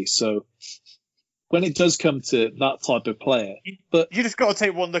 23. So when it does come to that type of player, but you just got to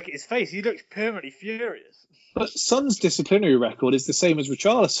take one look at his face. He looks permanently furious. But Son's disciplinary record is the same as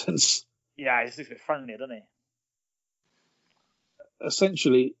Richarlison's. Yeah, he's a bit friendly, doesn't he?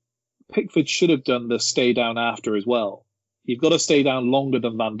 Essentially, Pickford should have done the stay down after as well. You've got to stay down longer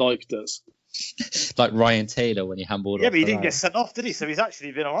than Van Dijk does. Like Ryan Taylor when he handballed off. Yeah, but he didn't get sent off, did he? So he's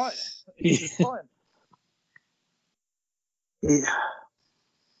actually been all right. He's fine. Yeah.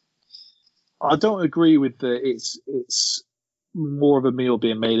 I don't agree with it's more of a meal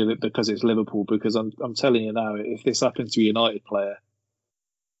being made of it because it's Liverpool. Because I'm telling you now, if this happened to a United player,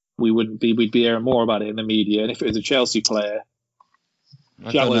 we'd be hearing more about it in the media. And if it was a Chelsea player,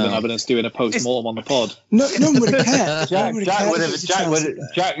 Jack would have been having us doing a post-mortem on the pod. No one would have cared. Jack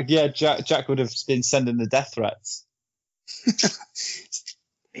would have been sending the death threats.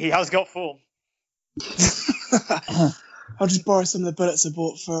 He has got form. I'll just borrow some of the bullets I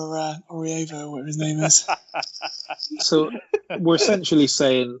bought for Orievo, whatever his name is. So we're essentially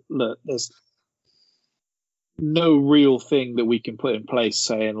saying, look, there's no real thing that we can put in place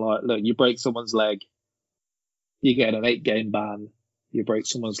saying, like, look, you break someone's leg, you get an 8-game ban. You break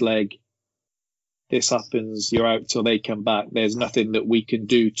someone's leg, this happens, you're out till they come back. There's nothing that we can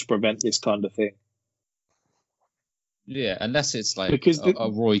do to prevent this kind of thing. Yeah, unless it's like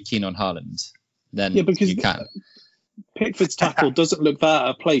a Roy Keane on Haaland, then you can. Pickford's tackle doesn't look that out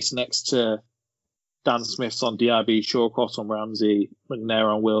of place next to Dan Smith's on Diaby, Shawcross on Ramsey,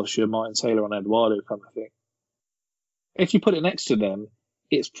 McNair on Wilshere, Martin Taylor on Eduardo kind of thing. if you put it next to them,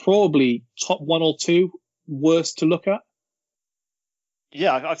 it's probably top 1 or 2 worst to look at.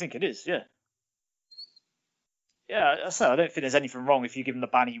 Yeah, I think it is. Yeah. Yeah, I don't think there's anything wrong if you give him the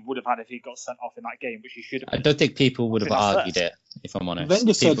ban he would have had if he got sent off in that game, which he should have. I don't think people would have argued it, if I'm honest.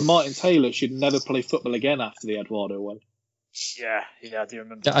 Wenger said Martin Taylor should never play football again after the Eduardo one. Yeah, I do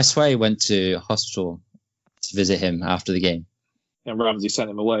remember. I swear he went to hospital to visit him after the game. And Ramsey sent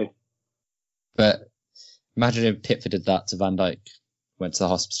him away. But imagine if Pickford did that to Van Dijk, went to the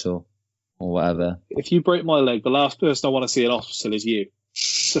hospital or whatever. If you break my leg, the last person I want to see in hospital is you.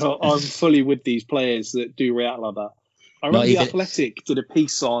 So I'm fully with these players that do react like that. I remember The Athletic did a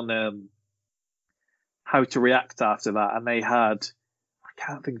piece on how to react after that, and they had, I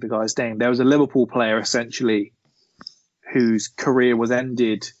can't think of the guy's name, there was a Liverpool player essentially whose career was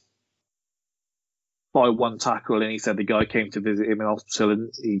ended by one tackle, and he said the guy came to visit him in hospital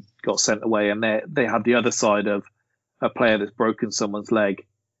and he got sent away, and they had the other side of a player that's broken someone's leg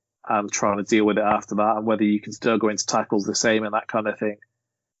and trying to deal with it after that, and whether you can still go into tackles the same and that kind of thing.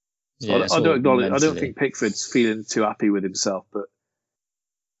 So yeah, I don't think Pickford's feeling too happy with himself, but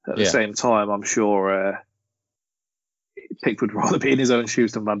at the same time, I'm sure Pickford would rather be in his own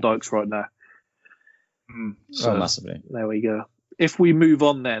shoes than Van Dijk's right now. So, massively. There we go. If we move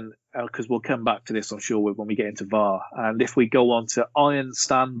on then, because we'll come back to this, I'm sure, when we get into VAR, and if we go on to Iron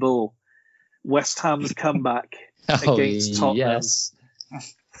Istanbul, West Ham's comeback against Tottenham. Yes.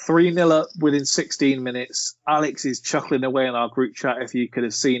 3-0 up within 16 minutes. Alex is chuckling away in our group chat. If you could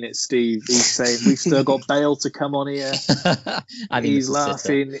have seen it, Steve, he's saying, we've still got Bale to come on here. He's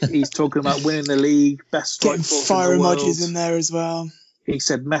laughing. He's talking about winning the league, best strike force fire in the world. emojis in there as well. He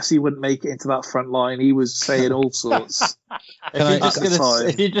said Messi wouldn't make it into that front line. He was saying all sorts.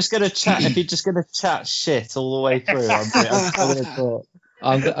 If you're just gonna chat shit all the way through,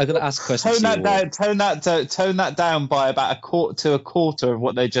 I'm gonna ask questions. Tone that down by about a quarter of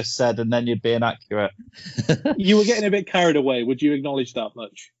what they just said, and then you're being accurate. You were getting a bit carried away. Would you acknowledge that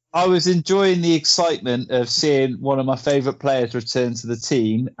much? I was enjoying the excitement of seeing one of my favourite players return to the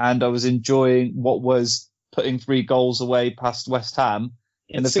team, and I was enjoying what was putting 3 goals away past West Ham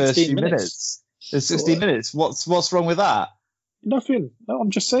in the first few minutes. In 16 minutes. What's wrong with that? Nothing. No, I'm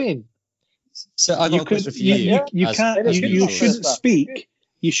just saying. So I got a question for you. You shouldn't speak.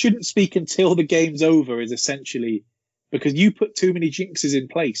 You shouldn't speak until the game's over. Is essentially because you put too many jinxes in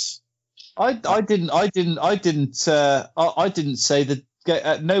place. I didn't say that.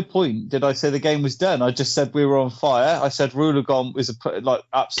 At no point did I say the game was done. I just said we were on fire. I said Rudiger was a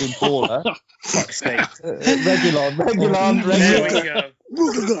absolute baller. Fuck's sake. Regulon. There we go.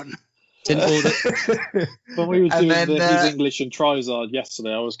 Rudiger. When we were doing his English and Trizard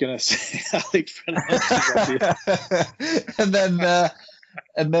yesterday, I was going to say Alex pronounces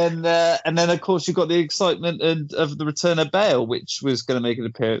and then of course you got the excitement of the return of Bale, which was going to make an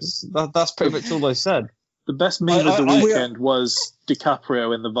appearance. That's pretty much all I said. The best meme of the weekend was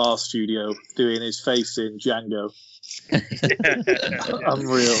DiCaprio in the VAR studio doing his face in Django.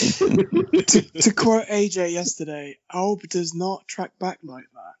 Unreal. To quote AJ yesterday, Alba does not track back like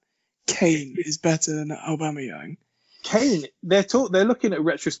that. Kane is better than Aubameyang. Kane, they're looking at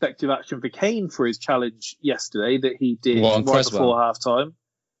retrospective action for Kane for his challenge yesterday that he did right before half time,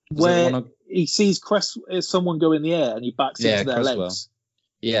 where he sees someone go in the air and he backs into their legs.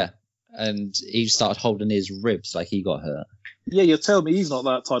 Yeah. And he started holding his ribs like he got hurt. Yeah, you're telling me he's not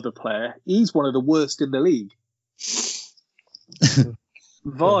that type of player. He's one of the worst in the league.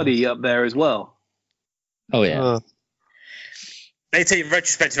 Vardy up there as well. Oh, yeah. They take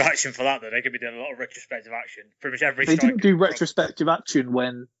retrospective action for that, though. They could be doing a lot of retrospective action. Pretty much every They didn't do retrospective action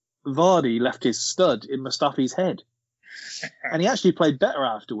when Vardy left his stud in Mustafi's head. And he actually played better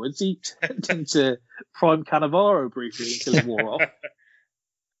afterwards. He turned into Prime Cannavaro briefly until he wore off.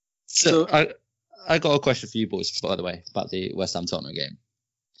 So I got a question for you boys, by the way, about the West Ham Tottenham game.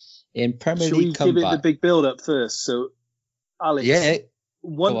 In Premier League comeback, give it the big build up first? So, Alex,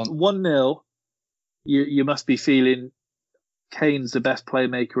 1-0. You must be feeling Kane's the best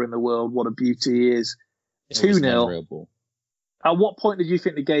playmaker in the world. What a beauty he is. 2-0. At what point did you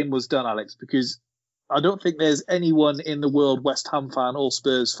think the game was done, Alex? Because I don't think there's anyone in the world, West Ham fan or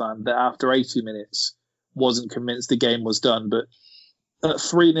Spurs fan, that after 80 minutes wasn't convinced the game was done. But at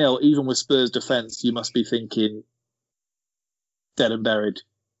 3-0, even with Spurs' defence, you must be thinking dead and buried.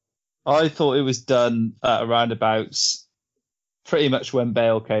 I thought it was done at around about pretty much when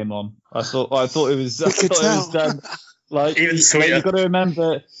Bale came on. I thought it was done. Like even sweeter. You've got to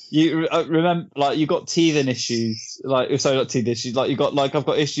remember, you got teething issues. Not teething issues. I've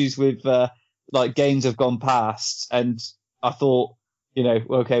got issues with games have gone past, and I thought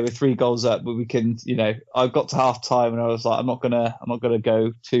okay, we're 3 goals up, but we can, I got to half time and I was like, I'm not gonna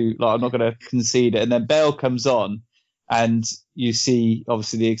go to, like, I'm not gonna concede it. And then Bale comes on, and you see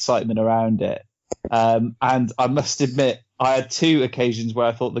obviously the excitement around it. And I must admit, I had 2 occasions where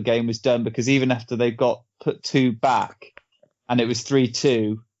I thought the game was done, because even after they got put 2 back and it was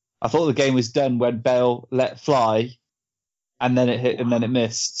 3-2, I thought the game was done when Bale let fly, and then it hit and then it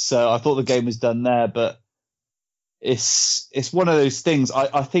missed. So I thought the game was done there, but it's one of those things.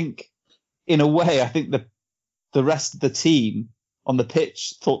 I think, in a way, I think the rest of the team on the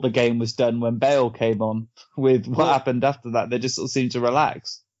pitch thought the game was done when Bale came on. With what happened after that, they just sort of seemed to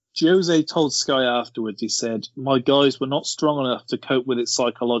relax. Jose told Sky afterwards, he said, "My guys were not strong enough to cope with it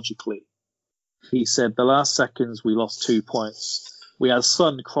psychologically." He said, "The last seconds we lost 2 points." We had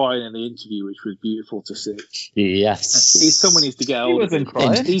Son crying in the interview, which was beautiful to see. Yes. Someone needs to get He hold wasn't of him.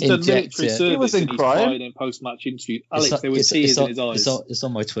 crying. He's done military service. He wasn't and crying. He's crying in post-match interview. Alex, there were tears in his eyes. It's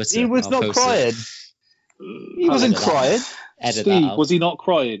on my Twitter. He was not crying. He wasn't crying. Steve, was he not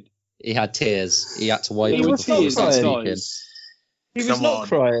crying? He had tears. He had to wipe There them were before tears in his speaking. eyes. He was not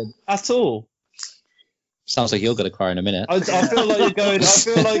crying at all. Sounds like you're going to cry in a minute. I feel like you're going.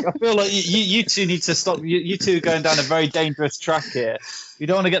 I feel like you two need to stop. You two are going down a very dangerous track here. We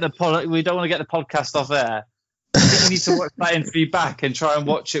don't want to get the podcast off air. I think you need to watch that interview back and try and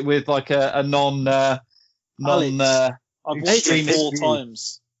watch it with like a non. I've watched extreme it 4 interview.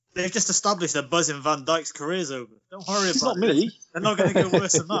 times. They've just established that Buzz and Van Dijk's career's over. Don't worry about It's not it. me. They're not going to go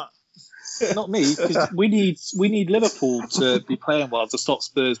worse than that. Not me, because we need Liverpool to be playing well to stop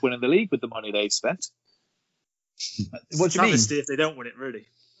Spurs winning the league with the money they've spent. What do you mean? Travesty if they don't win it, really.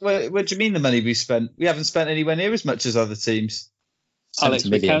 What do you mean the money we spent? We haven't spent anywhere near as much as other teams. Alex,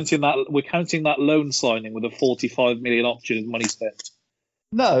 70 million. we're counting that loan signing with a 45 million option as money spent.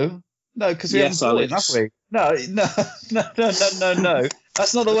 No, because we Yes, haven't bought him, Alex. have we? No.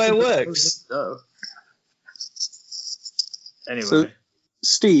 That's not the way it works. No. Anyway. So,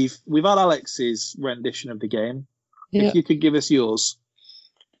 Steve, we've had Alex's rendition of the game. Yeah. If you could give us yours.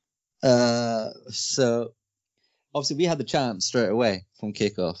 So obviously we had the chance straight away from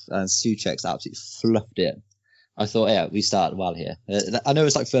kickoff, and Souček's absolutely fluffed it. I thought, yeah, we started well here. I know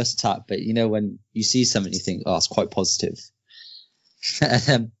it's like first attack, but when you see something, you think, oh, it's quite positive.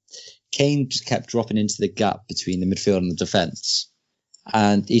 Kane just kept dropping into the gap between the midfield and the defence,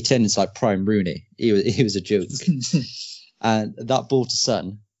 and he turned into like prime Rooney. He was a joke. And that ball to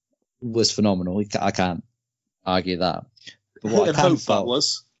Son was phenomenal. I can't argue that. But what I can that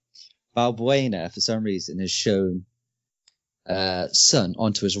was Balbuena, for some reason, has shown Son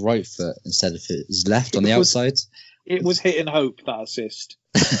onto his right foot instead of his left on the outside. It was hitting hope, that assist.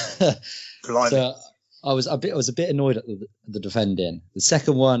 So I was a bit annoyed at the defending. The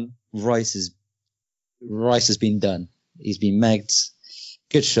second one, Rice has been done. He's been megged.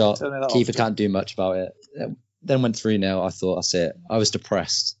 Good shot. Keeper can't do much about it. Then went 3-0. I thought, that's it. I was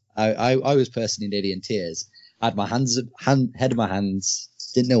depressed. I was personally nearly in tears. I had my head in my hands.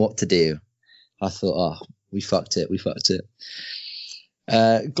 Didn't know what to do. I thought, oh, we fucked it.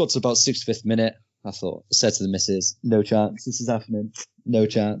 Got to about 65th minute. I said to the missus, no chance. This is happening. No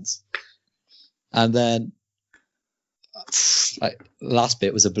chance. And then, last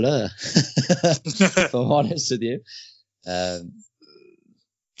bit was a blur. If I'm honest with you.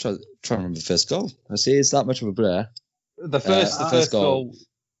 Try to remember the first goal. I see it's that much of a blur. The first goal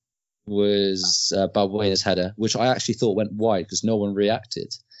was Balbuena's header, which I actually thought went wide because no one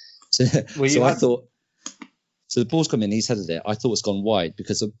reacted. So the ball's come in, he's headed it. I thought it's gone wide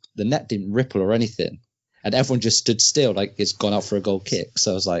because the net didn't ripple or anything, and everyone just stood still like it's gone out for a goal kick. So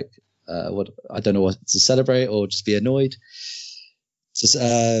I was like, "What? I don't know what to celebrate or just be annoyed." Just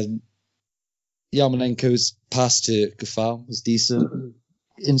Yarmolenko's pass to Gafal was decent.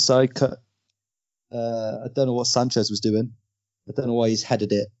 Inside cut. I don't know what Sanchez was doing. I don't know why he's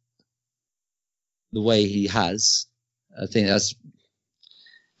headed it the way he has. I think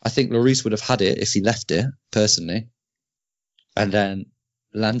Lloris would have had it if he left it, personally. And then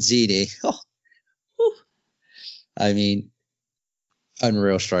Lanzini. I mean,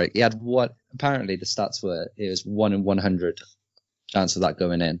 unreal strike. He had what? Apparently the stats were it was 1 in 100 chance of that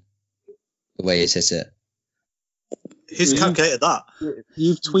going in. The way he's hit it. Who's calculated that?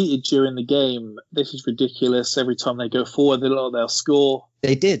 You've tweeted during the game, this is ridiculous. Every time they go forward, they'll score.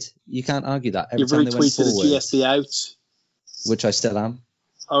 They did. You can't argue that. Every You've time they went retweeted forward, a GSD out. which I still am.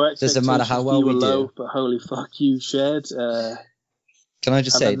 Our Doesn't matter how well we were low, do. but holy fuck, you shared. Can I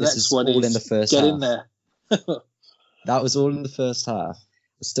just say, this is all in the first half. Get in there. That was all in the first half.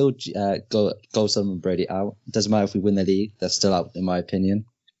 Still, goals and Brady out. It doesn't matter if we win the league; they're still out, in my opinion.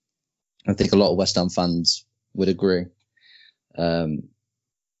 I think a lot of West Ham fans would agree.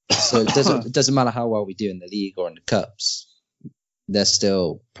 So it doesn't matter how well we do in the league or in the cups. They're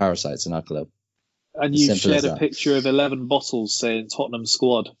still parasites in our club. And you shared a picture of 11 bottles saying Tottenham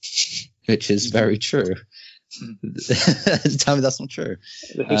squad. Which is very true. Tell me that's not true.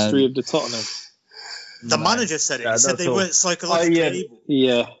 The history of the Tottenham. The manager said it. He said they weren't psychologically able.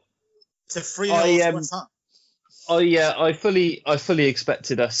 Yeah. To 3-0 West Ham. I fully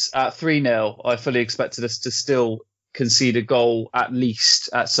expected us at 3-0. I fully expected us to still concede a goal at least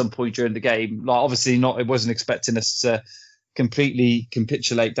at some point during the game. Like, obviously not. I wasn't expecting us to completely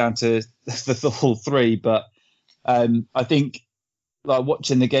capitulate down to the whole 3, but I think, like,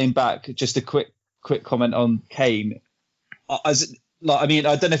 watching the game back, just a quick comment on Kane. I mean,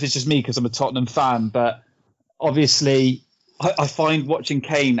 I don't know if it's just me because I'm a Tottenham fan, but obviously I find watching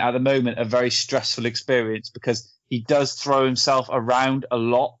Kane at the moment a very stressful experience because he does throw himself around a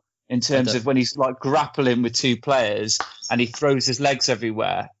lot in terms of when he's like grappling with 2 players and he throws his legs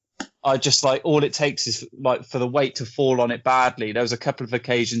everywhere. I just like, all it takes is like for the weight to fall on it badly. There was a couple of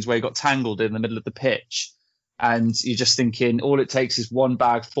occasions where he got tangled in the middle of the pitch and you're just thinking all it takes is one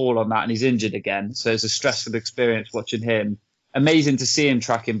bag fall on that and he's injured again. So it's a stressful experience watching him. Amazing to see him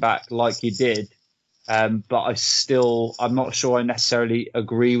tracking back like he did. But I'm not sure I necessarily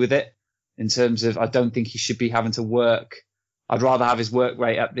agree with it in terms of I don't think he should be having to work. I'd rather have his work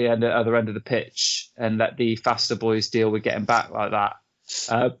rate at the other end of the pitch and let the faster boys deal with getting back like that.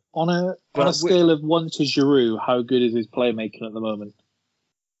 On a scale of 1 to Giroud, how good is his playmaking at the moment?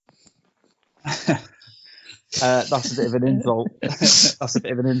 That's a bit of an insult. That's a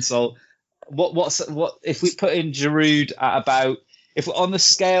bit of an insult. What if we put in Giroud at about, if we're on the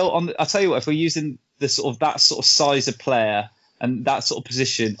scale I'll tell you what, if we're using the sort of that sort of size of player and that sort of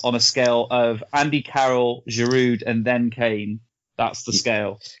position on a scale of Andy Carroll, Giroud, and then Kane, that's the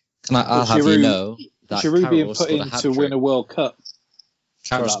scale. I'll have you know that Giroud Carroll being put scored a in to hat-trick. win a World Cup.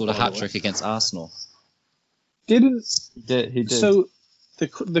 Carroll scored a hat-trick against Arsenal. He did. So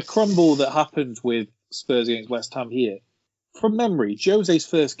the crumble that happened with Spurs against West Ham here, from memory, Jose's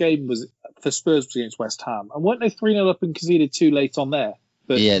first game was for Spurs against West Ham, and weren't they 3-0 up and conceded 2 late on there?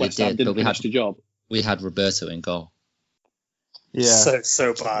 But Yeah, West they Ham did. didn't finish the job. We had Roberto in goal. Yeah,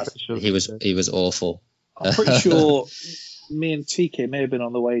 so bad. He was awful. I'm pretty sure me and TK may have been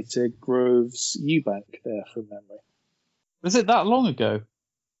on the way to Groves Eubank there from memory. Was it that long ago?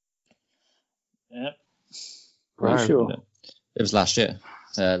 Yeah. Pretty sure. It was last year,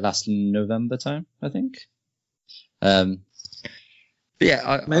 last November time, I think. But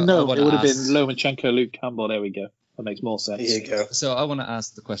yeah, it would have been Lomachenko, Luke Campbell. There we go. That makes more sense. There you go. So I want to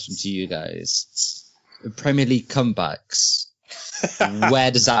ask the question to you guys: Premier League comebacks.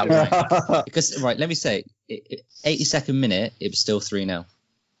 Where does that rank? Because let me say, 82nd minute, it was still 3-0.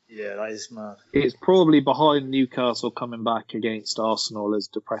 Yeah, that is mad. It's probably behind Newcastle coming back against Arsenal, as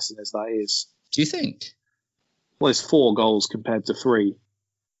depressing as that is. Do you think? Well, it's 4 goals compared to 3.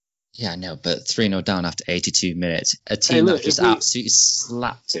 Yeah, I know, but 3-0 down after 82 minutes. A team that just absolutely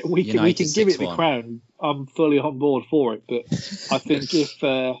slapped we can give it the crown. I'm fully on board for it, but I think if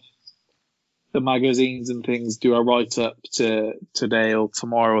the magazines and things do a write-up to today or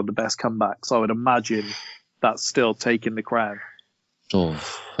tomorrow of the best comebacks, I would imagine that's still taking the crown. Oh,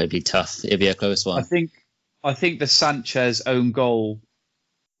 it'd be tough. It'd be a close one. I think the Sanchez own goal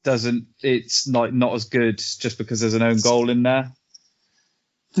it's not as good just because there's an own goal in there.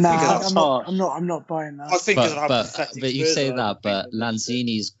 Nah, I'm not buying that. I think but you say that, but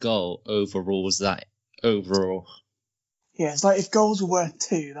Lanzini's goal overrules that overall. Yeah, it's like if goals were worth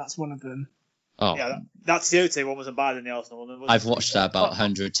 2, that's one of them. Oh, yeah, that Tiote one wasn't bad in the Arsenal one. I've watched that about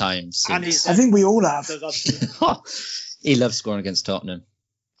 100 times. I think we all have. He loves scoring against Tottenham.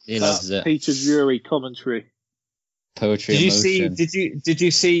 He loves it. Peter Drury commentary. Poetry. Did you emotion.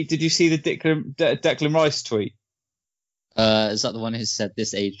 see the Declan Rice tweet? Is that the one who said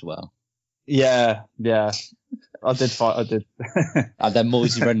this aged well? Yeah. I did. And then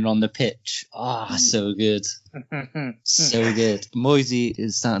Moisey running on the pitch. So good. So good. Moisey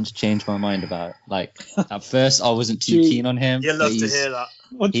is starting to change my mind about it. Like, at first, I wasn't too keen on him. You love to hear that.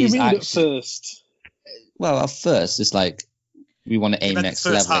 What do you mean at first? Well, at first, it's like, we want to aim next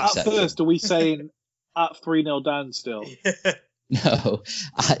level. At first, are we saying at 3-0 down still?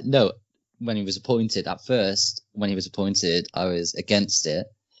 No. When he was appointed, I was against it.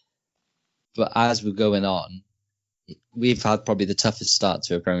 But as we're going on, we've had probably the toughest start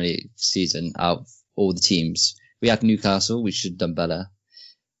to a Premier League season out of all the teams. We had Newcastle, we should have done better.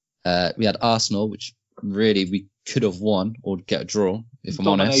 We had Arsenal, which really we could have won or get a draw, if I'm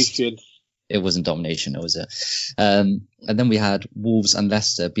honest. It wasn't domination, was it? And then we had Wolves and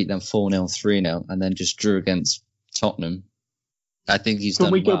Leicester, beat them 4-0, 3-0, and then just drew against Tottenham. I think he's Can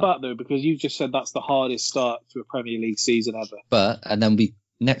done we go well. back though, because you just said that's the hardest start to a Premier League season ever. But and then we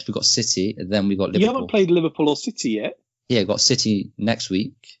got City, and then we got Liverpool. You haven't played Liverpool or City yet. Yeah, got City next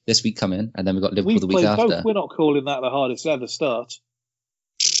week. This week coming, and then we got Liverpool We've the week played after. both. We're not calling that the hardest ever start.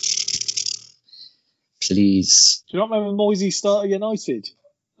 Please. Do you not remember Moisey start at United?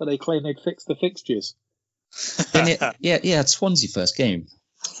 But they claimed they'd fixed the fixtures. Yeah, Swansea first game.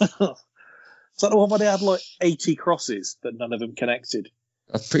 Is that the one where they had like 80 crosses, but none of them connected?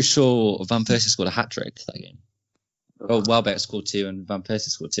 I'm pretty sure Van Persie scored a hat-trick that game. Oh, Welbeck scored 2 and Van Persie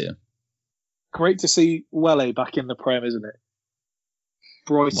scored 2. Great to see Welle back in the Prem, isn't it?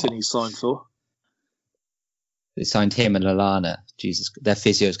 Brighton he signed for. They signed him and Lallana. Jesus, their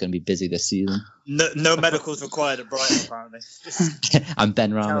physio is going to be busy this season. No medicals required at Brighton, apparently. And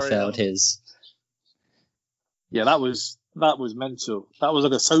Ben Carry Rama failed on. his. Yeah, that was mental. That was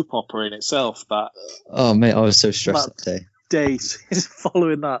like a soap opera in itself. That Oh, mate, I was so stressed that day. days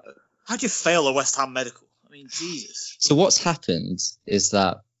following that. How'd you fail a West Ham medical? I mean, Jesus. So what's happened is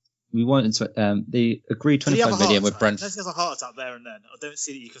that we wanted to. They agreed Did he have a 25 million heart with attack? Brentford. Unless he has a heart attack there and then. I don't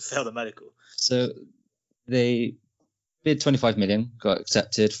see that you can fail the medical. So they bid 25 million, got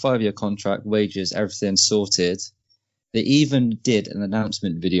accepted, 5-year contract, wages, everything sorted. They even did an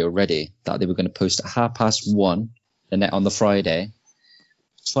announcement video ready that they were going to post at 1:30 on the Friday.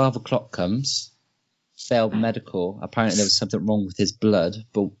 12 o'clock comes, failed medical. Apparently there was something wrong with his blood.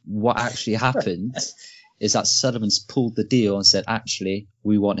 But what actually happened is that Sullivan's pulled the deal and said, actually,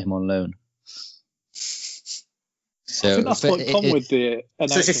 we want him on loan. So I think that's quite common with the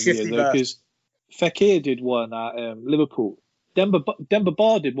announcement video, though, because Fekir did one at Liverpool. Demba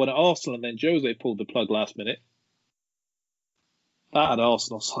Ba did one at Arsenal, and then Jose pulled the plug last minute. That had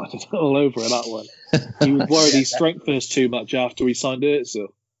Arsenal signed all over it, that one. He was worried he strengthened us too much after he signed Özil.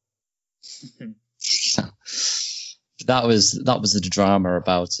 That was the drama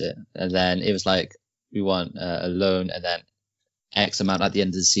about it. And then it was like, we want a loan, and then X amount at the end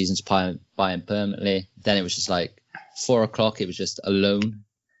of the season to buy him permanently. Then it was just like 4 o'clock, it was just a loan.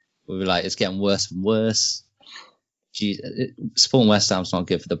 We were like, it's getting worse and worse. Supporting West Ham's not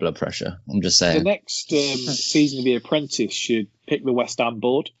good for the blood pressure. I'm just saying. The next season of The Apprentice should pick the West Ham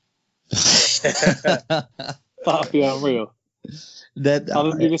board. That'd be unreal.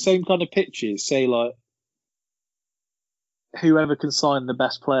 I'll do the same kind of pitches. Say like, whoever can sign the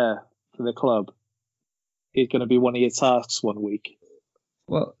best player for the club is going to be one of your tasks one week.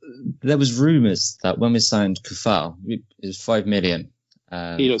 Well, there was rumours that when we signed Kufal, it was 5 million.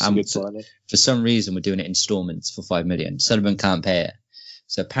 He looks a good signing. For some reason, we're doing it in installments for 5 million. Sullivan can't pay it.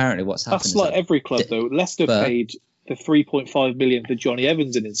 So apparently what's happened That's like every club, though. Leicester paid the 3.5 million for Johnny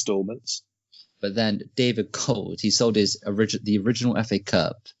Evans in installments. But then David Gold, he sold the original FA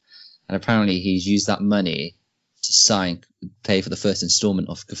Cup, and apparently he's used that money to pay for the first installment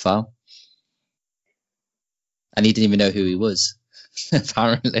of Kufal. And he didn't even know who he was,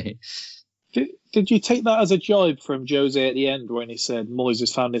 apparently. Did you take that as a jibe from Jose at the end when he said Moyes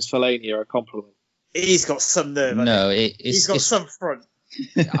has found his Fellaini or a compliment? He's got some nerve. No, he's got some front.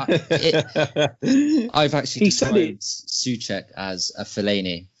 I've actually described Souček as a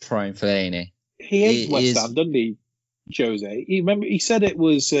Fellaini, prime Fellaini. He hates West Ham, doesn't he, Jose? He said it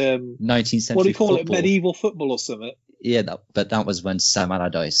was 19th century. What do you call football. it? Medieval football or something? Yeah, but that was when Sam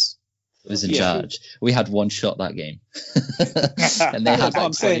Allardyce was in charge. We had one shot that game. And they had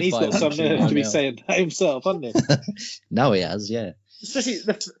I'm saying he's got some nerve to be saying that himself, hasn't he? Now he has, yeah. Especially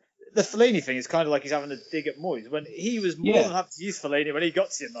the Fellaini thing is kind of like he's having a dig at Moyes when he was more than happy to use Fellaini when he got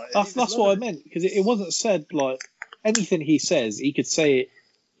to United. That's what I meant, because it wasn't said like anything he says. He could say it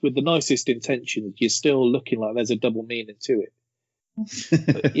with the nicest intentions. You're still looking like there's a double meaning to it.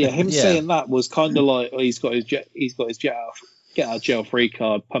 But yeah, saying that was kind of like he's got his get out of jail free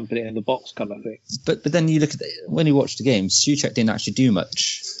card, pumping it in the box kind of thing. But then you look at when you watch the game, Souček didn't actually do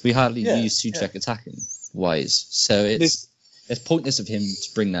much. We hardly used Souček attacking wise, so it's pointless of him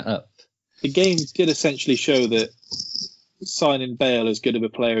to bring that up. The game did essentially show that signing Bale, as good of a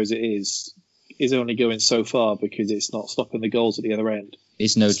player as it is only going so far because it's not stopping the goals at the other end.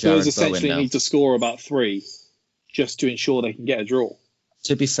 It's no Spurs Jared essentially Bowen now. need to score about 3 just to ensure they can get a draw.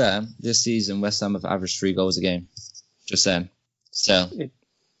 To be fair, this season West Ham have averaged 3 goals a game. Just saying. So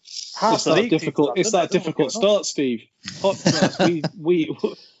It's that difficult start, Steve.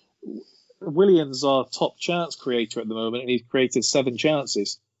 Willian's our top chance creator at the moment, and he's created 7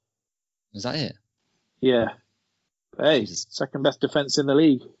 chances. Is that it? Yeah. Hey, second best defence in the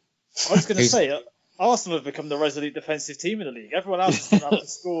league. I was going to say, Arsenal have become the resolute defensive team in the league. Everyone else is going to have to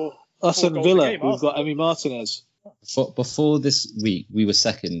score. Us and Villa, we've got Emi Martinez. Before this week, we were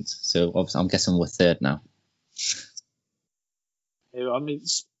second, so obviously I'm guessing we're third now. I mean,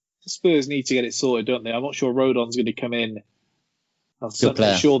 Spurs need to get it sorted, don't they? I'm not sure Rodon's going to come in and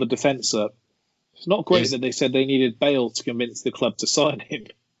certainly shore the defence up. It's not great that they said they needed Bale to convince the club to sign him.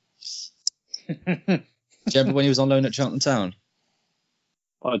 Do you remember when he was on loan at Charlton Town?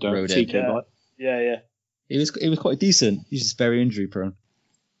 I don't. Yeah. He was quite decent. He's just very injury prone.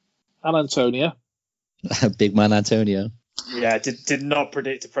 And Antonio. Big man Antonio. Yeah, did not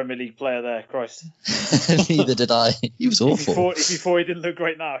predict a Premier League player there, Christ. Neither did I. He was awful. If you thought he didn't look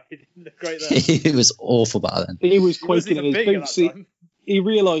great now, he didn't look great then. He was awful back then. He was quaking in his boots. He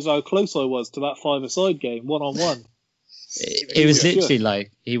realised how close I was to that five-a-side game, one-on-one. It was literally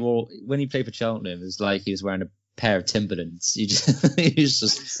like when he played for Cheltenham, it was like he was wearing a pair of Timberlands. He was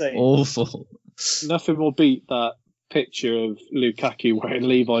just insane. Awful. Nothing will beat that picture of Lukaku wearing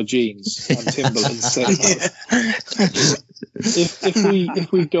Levi jeans and Timberlands.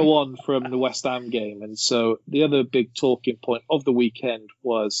 If we go on from the West Ham game, and so the other big talking point of the weekend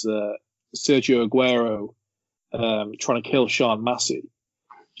was Sergio Aguero trying to kill Sean Massey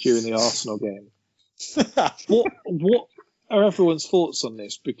during the Arsenal game. What are everyone's thoughts on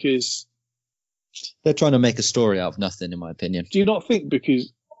this? Because they're trying to make a story out of nothing, in my opinion. Do you not think,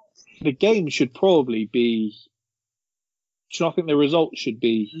 because the game should probably be, do you not think the result should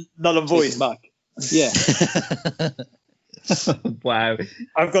be null and void back? Yeah. Wow.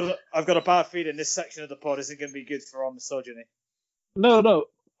 I've got a bad feeling this section of the pod isn't going to be good for our misogyny. No.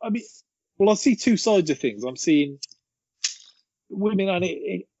 I mean, I see two sides of things. I'm seeing women, and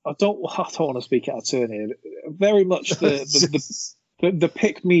I don't want to speak out of turn here. Very much the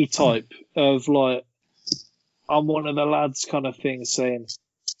pick me type of like, I'm one of the lads kind of thing, saying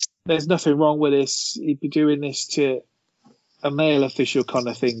there's nothing wrong with this. He'd be doing this to a male official kind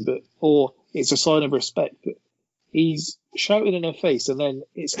of thing, or it's a sign of respect. But he's shouting in her face, and then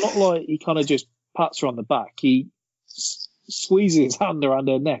it's not like he kind of just pats her on the back. He squeezes his hand around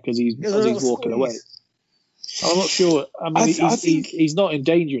her neck as he's walking away. I'm not sure. I mean, he's not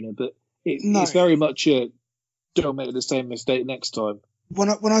endangering her, but it's very much don't make the same mistake next time. When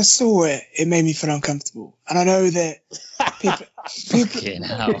I saw it, it made me feel uncomfortable, and I know that people.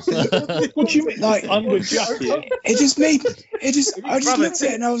 What do you mean? Like, I'm with Jackie. I just looked at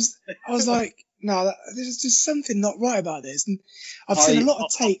it, and I was like, no, there's just something not right about this. And I've seen a lot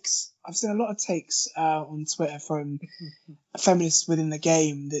of takes on Twitter from feminists within the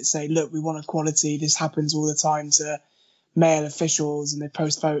game that say, look, we want equality. This happens all the time to male officials, and they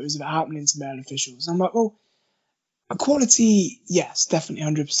post photos of it happening to male officials. And I'm like, well, equality, yes, definitely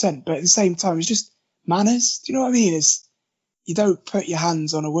 100%. But at the same time, it's just manners. Do you know what I mean? You don't put your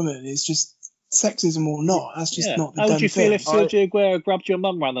hands on a woman. It's just sexism or not. That's just not the How done would you thing. feel if Sergio Aguero grabbed your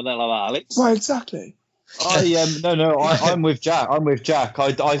mum round the neck like that, Alex? Well, exactly. I'm with Jack. I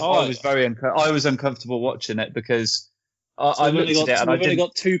was I was uncomfortable watching it because I looked at it and we've only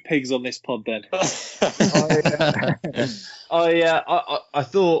got two pigs on this pod then.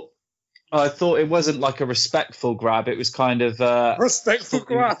 I thought it wasn't like a respectful grab. It was kind of respectful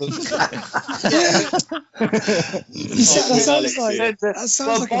grab.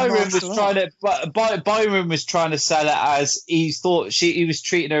 Byron was trying to sell it as he thought he was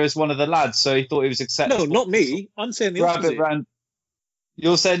treating her as one of the lads, so he thought it was acceptable. No, not me. I'm saying the opposite.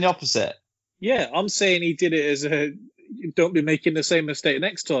 You're saying the opposite. Yeah, I'm saying he did it as a don't be making the same mistake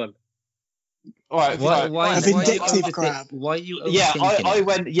next time. All right, why a vindictive grab? Why are you? Yeah, I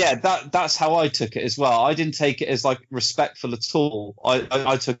went. Yeah, that's how I took it as well. I didn't take it as like respectful at all.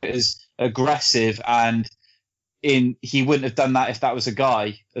 I took it as aggressive, and he wouldn't have done that if that was a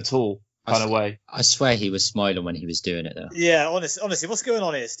guy at all, kind of way. I swear he was smiling when he was doing it, though. Yeah, honestly, what's going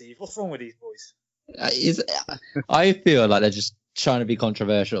on here, Steve? What's wrong with these boys? I feel like they're just trying to be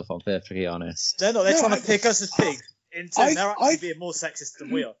controversial, if I'm perfectly honest. They're not. They're trying to pick us as pigs. In turn, they're actually being more sexist than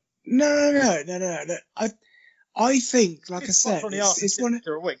we are. No. I think, like I said, it's one of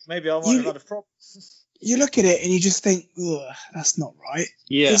maybe I might have had a problem. You look at it and you just think, ugh, that's not right.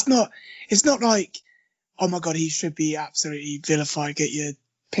 Yeah. It's not like, oh my God, he should be absolutely vilified, get your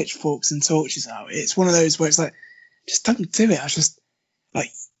pitchforks and torches out. It's one of those where it's like, just don't do it. I just,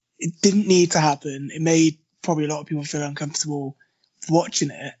 like, it didn't need to happen. It made probably a lot of people feel uncomfortable watching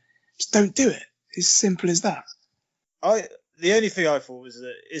it. Just don't do it. It's simple as that. The only thing I thought was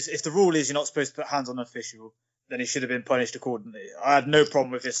that if the rule is you're not supposed to put hands on an official, then he should have been punished accordingly. I had no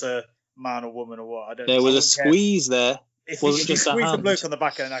problem if it's a man or woman or what. There was a squeeze there. If he squeezed a bloke on the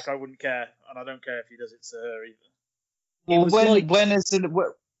back of the neck, I wouldn't care, and I don't care if he does it to her either. Well, when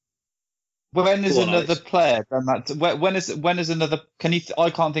is another player done that? When is another? I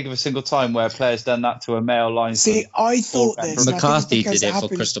can't think of a single time where a player's done that to a male linesman. See, I thought this. McCarthy did it for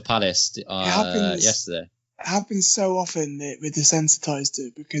Crystal Palace yesterday. happens so often that we're desensitized to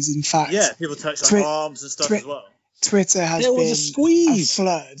it because, in fact, Yeah, people touch like arms and stuff as well. Twitter has There was been a squeeze. a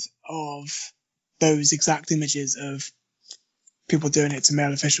flood of those exact images of people doing it to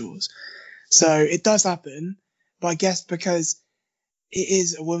male officials. So it does happen, but I guess because it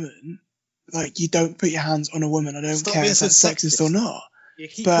is a woman, like, you don't put your hands on a woman. I don't Stop care being if so that's sexist or not. You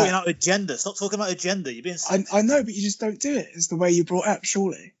keep But- pointing out agenda. Stop talking about agenda. You're being I know, but you just don't do it. It's the way you brought up,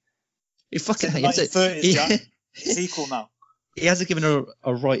 surely. You fucking It's hates it. 1930s, Jack. It's equal now. He hasn't given her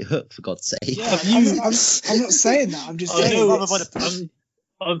a right hook, for God's sake. Yeah, I'm not saying that. I'm just I saying. know,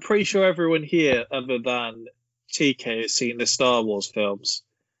 I'm pretty sure everyone here, other than TK, has seen the Star Wars films.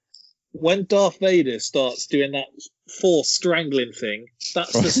 When Darth Vader starts doing that force strangling thing,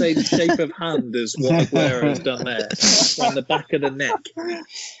 that's the same shape of hand as what Aguero has done there, on the back of the neck.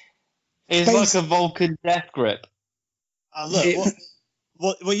 It's like a Vulcan death grip. Look,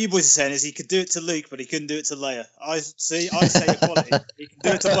 what you boys are saying is he could do it to Luke, but he couldn't do it to Leia. I say equality. He can do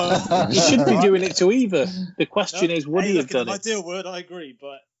it to both. He shouldn't be doing it to either. The question is, would he have done it? Ideal word, I agree,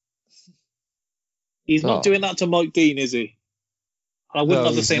 but He's not doing that to Mike Dean, is he? I wouldn't No,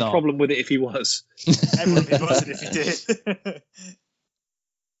 have the he's same not. problem with it if he was. everyone would be buzzing if he did.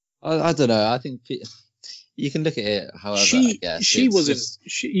 I don't know. I think you can look at it however. I guess. She It's wasn't.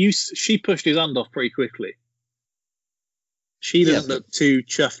 just- She pushed his hand off pretty quickly. She doesn't look too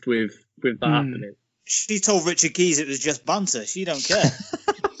chuffed with that happening. She told Richard Keys it was just banter. She don't care.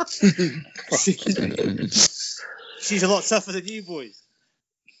 She's a lot tougher than you boys.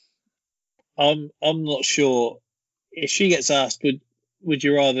 I'm not sure if she gets asked. Would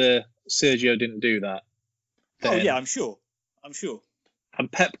you rather Sergio didn't do that? Oh Then- yeah, I'm sure.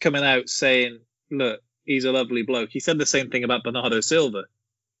 And Pep coming out saying, "Look, he's a lovely bloke." He said the same thing about Bernardo Silva.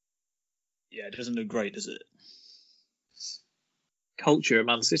 Yeah, it doesn't look great, does it? Culture at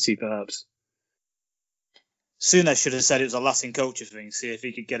Man City, perhaps. Souness should have said it was a Latin culture thing. See if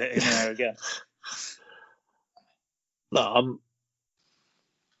he could get it in there again. No,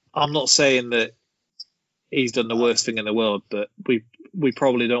 I'm not saying that he's done the worst thing in the world, but we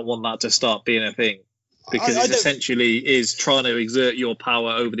probably don't want that to start being a thing, because I it don't- essentially is trying to exert your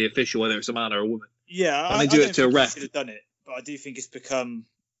power over the official, whether it's a man or a woman. Yeah, And I they do don't it to a think he ref. should have done it, but I do think it's become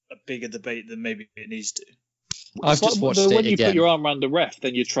a bigger debate than maybe it needs to. I've It's just like, watched but it when you again. put your arm around the ref,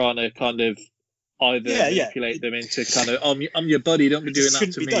 then you're trying to kind of either Yeah. manipulate them into kind of, I'm your buddy, don't be doing that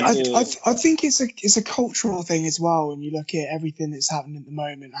shouldn't to be me. done. I think it's a cultural thing as well. When you look at everything that's happening at the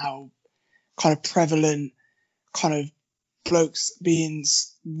moment, how kind of prevalent kind of blokes being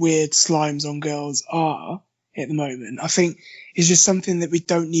weird slimes on girls are at the moment. I think it's just something that we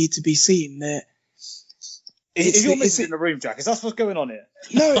don't need to be seeing. That If you're missing in the room, Jack, is that what's going on here?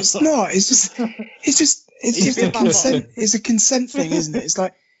 no, it's not. It's just it's a consent thing, isn't it? It's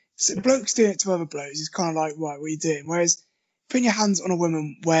like blokes doing it to other blokes. It's kind of like, right, what are you doing? Whereas putting your hands on a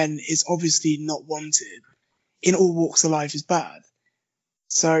woman when it's obviously not wanted in all walks of life is bad.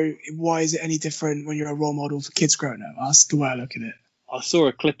 So why is it any different when you're a role model for kids growing up? That's the way I look at it. I saw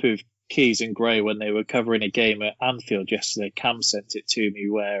a clip of Keys and Gray when they were covering a game at Anfield yesterday. Cam sent it to me,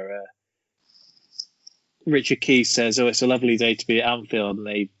 where Richard Keys says, "Oh, it's a lovely day to be at Anfield," and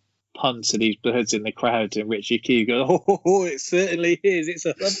they punt to these birds in the crowd, and Richard Keys goes, "Oh, it certainly is. It's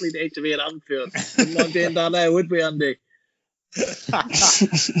a lovely day to be at Anfield. Wouldn't mind being down there, would we, Andy?"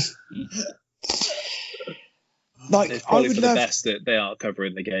 Like, It's probably I would for the love- best that they are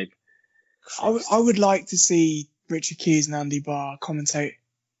covering the game. I would like to see Richard Keys and Andy Gray commentating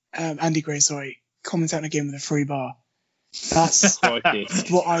a game with a free bar. That's Crikey.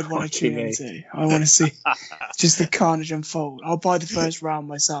 what I'd want to Crikey, tune mate. into. I want to see just the carnage unfold. I'll buy the first round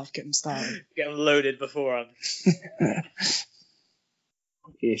myself, get them started. Get them loaded beforehand.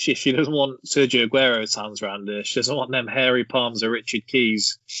 Yeah, she doesn't want Sergio Aguero's hands around her. She doesn't want them hairy palms of Richard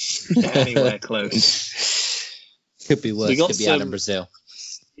Keys anywhere close. Could be worse. We got Could be out in some- Brazil.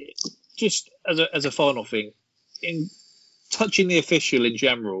 Just as a final thing, in touching the official in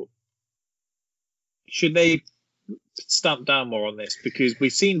general, should they stamp down more on this? Because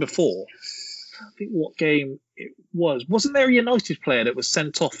we've seen before, I think what game it was. Wasn't there a United player that was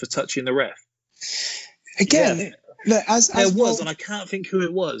sent off for touching the ref? Again, look, as There was, well, and I can't think who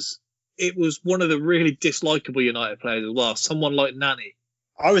it was. It was one of the really dislikable United players as well, someone like Nani.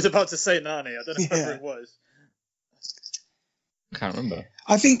 I was about to say Nani. I don't know whether Yeah. it was. Can't remember.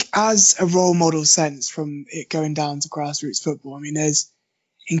 I think as a role model sense from it going down to grassroots football, I mean, there's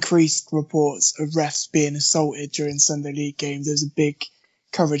increased reports of refs being assaulted during Sunday League games. There's a big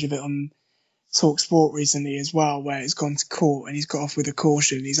coverage of it on TalkSport recently as well, where it's gone to court and he's got off with a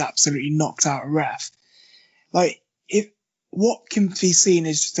caution. He's absolutely knocked out a ref. Like, if what can be seen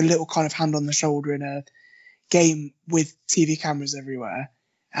as just a little kind of hand on the shoulder in a game with TV cameras everywhere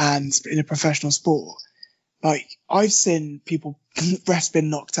and in a professional sport, like I've seen people refs been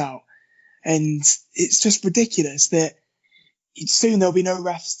knocked out, and it's just ridiculous that soon there'll be no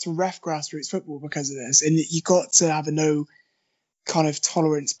refs to ref grassroots football because of this, and you got to have a no kind of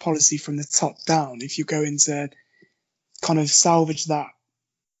tolerance policy from the top down if you go into kind of salvage that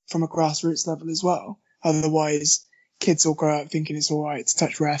from a grassroots level as well. Otherwise, kids will grow up thinking it's all right to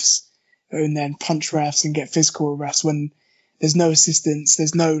touch refs and then punch refs and get physical with refs when there's no assistance,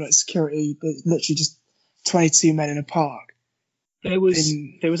 there's no like security, there's literally just 22 men in a park. There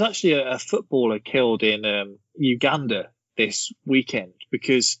was actually a footballer killed in Uganda this weekend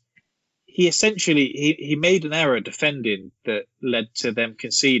because he essentially he made an error defending that led to them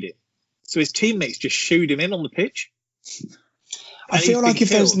conceding. So his teammates just shooed him in on the pitch. I feel like if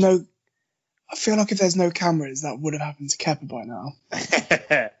there's no cameras, that would have happened to Kepa by now.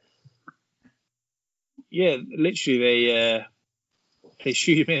 Yeah, literally they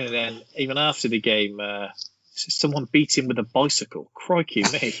shoot him in, and then even after the game, someone beat him with a bicycle. Crikey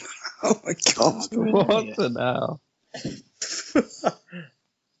me! Oh my god! What the hell?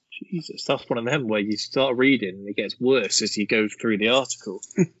 Jesus, that's one of them where you start reading and it gets worse as you go through the article.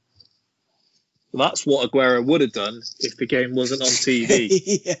 That's what Aguero would have done if the game wasn't on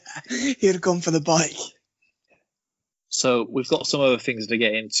TV. Yeah, he would have gone for the bike. So we've got some other things to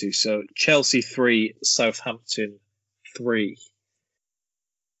get into. So Chelsea 3, Southampton 3.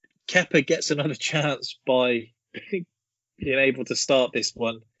 Kepa gets another chance by being able to start this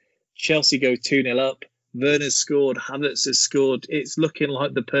one. Chelsea go 2-0 up. Werner's scored. Havertz has scored. It's looking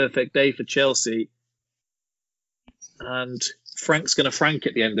like the perfect day for Chelsea. And Frank's going to Frank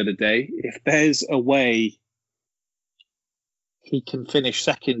at the end of the day. If there's a way he can finish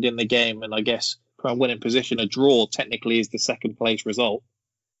second in the game, and I guess from a winning position, a draw technically is the second place result,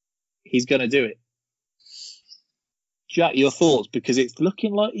 he's going to do it. Jack, your thoughts? Because it's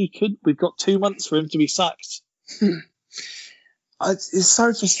looking like he could. We've got 2 months for him to be sacked. It's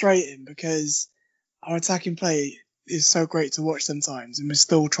so frustrating because our attacking play is so great to watch sometimes, and we're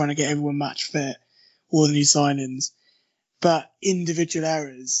still trying to get everyone match fit, all the new signings. But individual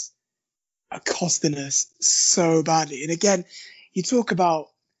errors are costing us so badly. And again, you talk about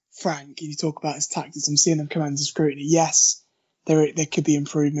Frank and you talk about his tactics. I'm seeing them come under scrutiny. Yes, there could be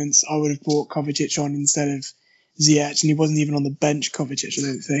improvements. I would have brought Kovacic on instead of Ziyech, and he wasn't even on the bench, Kovacic, I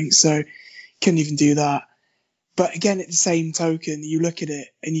don't think. So couldn't even do that. But again, at the same token, you look at it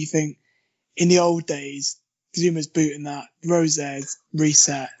and you think, in the old days, Zuma's booting that, Rose there's,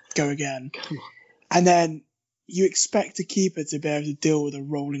 reset, go again. And then you expect a keeper to be able to deal with a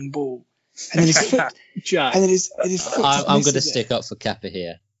rolling ball. And then his foot, and then his foot I'm going to stick up for Kepa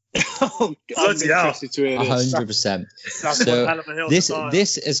here. Oh, God, I'm interested to hear this. 100%. So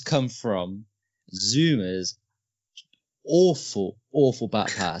this has come from Zuma's awful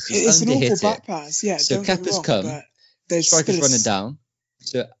back pass. It's an awful back pass, yeah. So Kepa's come, striker's running down.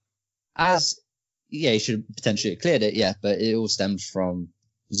 So he should potentially have cleared it, yeah, but it all stems from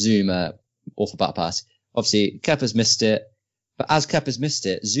Zuma, awful back pass. Obviously, Kepa's missed it, but as Kepa's missed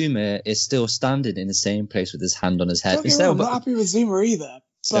it, Zuma is still standing in the same place with his hand on his head. I'm not happy with Zuma either.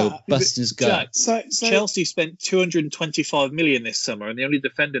 So busting his gut. So Chelsea spent 225 million this summer, and the only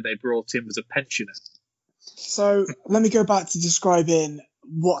defender they brought in was a pensioner. So let me go back to describing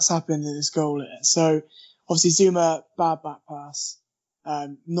what's happened in this goal here. So obviously Zuma, bad back pass.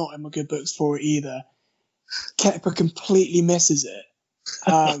 Not in my good books for it either. Kepa completely misses it,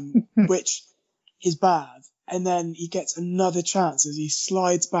 which is bad. And then he gets another chance as he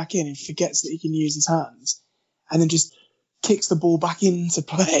slides back in and forgets that he can use his hands, and then just kicks the ball back into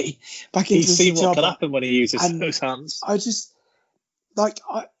play. He's seen what can happen when he uses those hands. I just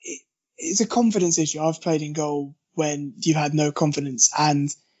it's a confidence issue. I've played in goal when you've had no confidence, and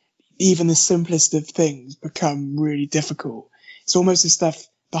even the simplest of things become really difficult. It's almost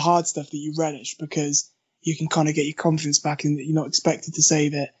the hard stuff that you relish because you can kind of get your confidence back and you're not expected to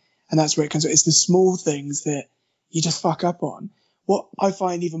save it. And that's where it comes. It's the small things that you just fuck up on. What I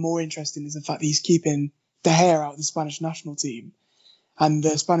find even more interesting is the fact that he's keeping De Gea out of the Spanish national team. And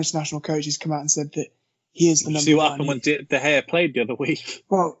the Spanish national coach has come out and said that he is the number one. See what happened when De Gea played the other week?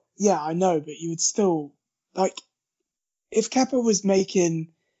 Well, yeah, I know, but you would still, like, if Kepa was dropping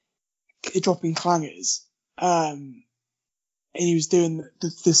clangers, and he was doing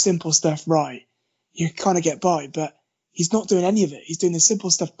the simple stuff right, you kind of get by, but he's not doing any of it. He's doing the simple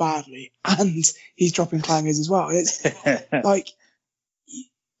stuff badly, and he's dropping clangers as well. It's like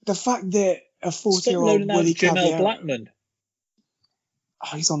the fact that a 40-year-old Willie Jamel Blackman.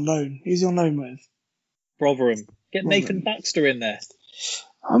 Oh, he's on loan. Who's he on loan with? Rotherham. Get Nathan Baxter in there.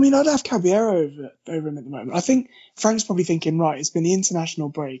 I mean, I'd have Caballero over him at the moment. I think Frank's probably thinking, right, it's been the international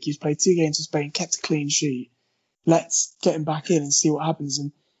break. He's played 2 games for Spain, kept a clean sheet. Let's get him back in and see what happens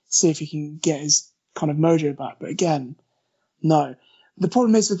and see if he can get his kind of mojo back. But again, no. The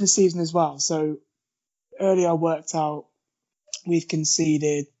problem is with the season as well. So earlier I worked out we've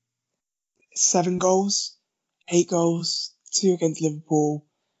conceded 7 goals, 8 goals, 2 against Liverpool,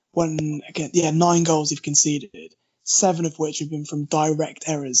 1 against, 9 goals we've conceded. 7 of which have been from direct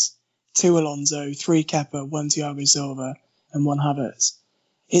errors. 2 Alonso, 3 Kepa, 1 Thiago Silva, and 1 Havertz.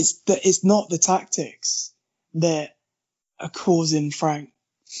 It's not the tactics that are causing Frank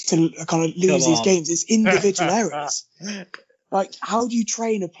to kind of lose these games. It's individual errors. Like, how do you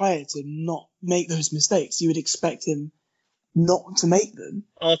train a player to not make those mistakes? You would expect him not to make them.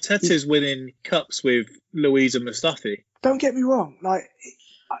 Arteta's winning cups with Luiz and Mustafi. Don't get me wrong. Like,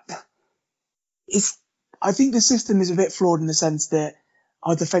 I think the system is a bit flawed in the sense that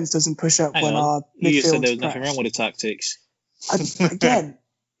our defence doesn't push up when our midfield's You said there was pressed. nothing wrong with the tactics. Again,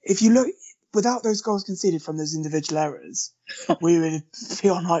 if you look, without those goals conceded from those individual errors, we would be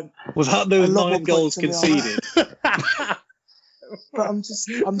on like Without those a lot 9 more goals points than we are. conceded. But I'm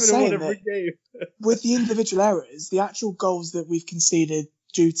saying that with the individual errors, the actual goals that we've conceded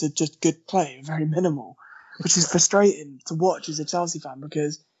due to just good play are very minimal, which is frustrating to watch as a Chelsea fan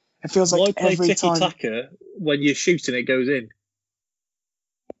because it feels like Why play every time. tiki-taka when you're shooting it goes in?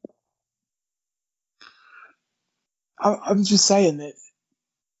 I'm just saying that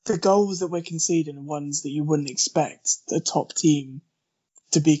the goals that we're conceding are ones that you wouldn't expect a top team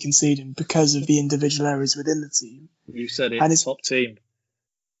to be conceding because of the individual errors within the team. You said it, And it's- top team.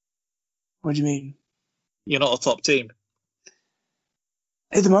 What do you mean? You're not a top team.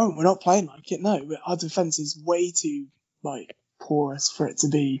 At the moment, we're not playing like it. No, our defence is way too porous for it to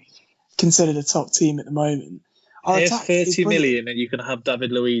be considered a top team at the moment. Our Here's attack is 30 brilliant. million and you can have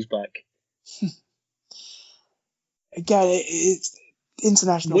David Luiz back. Again, it's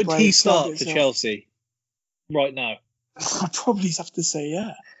international. Would break, he start Thiago for Silva. Chelsea right now? I'd probably have to say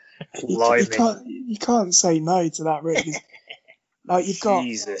yeah. Blimey. You can't say no to that really. Like you've got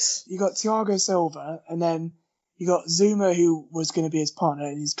Jesus. you got Thiago Silva, and then you got Zuma, who was going to be his partner,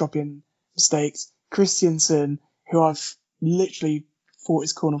 and he's dropping mistakes. Christensen, who I've literally fought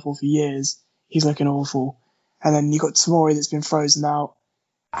his corner for years, he's looking awful. And then you got Tomori that's been frozen out,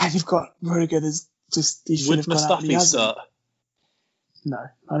 and you've got Rudiger that's just he should Would have gone out. And he Mustafi hasn't. start? No,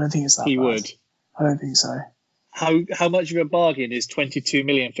 I don't think it's that. He bad. would. I don't think so. How much of a bargain is 22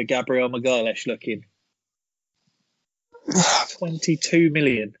 million for Gabriel Magalhaes looking? 22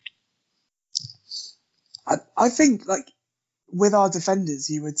 million. I think with our defenders,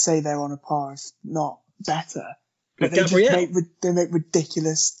 you would say they're on a par, if not better. But With they make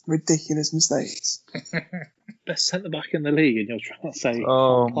ridiculous mistakes. Best centre back in the league, and you're trying to say,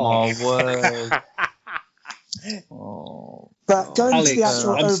 Oh par. my word! Oh. But going Alex, to the actual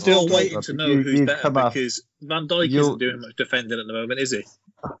I'm overall still game, waiting to know You- who's you better come up. because Van Dijk You'll- isn't doing much defending at the moment, is he?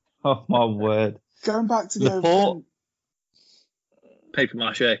 Oh my word! going back to the Laporte? overall, Paper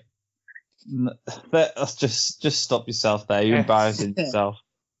mache. Let's just stop yourself there. You're embarrassing yourself.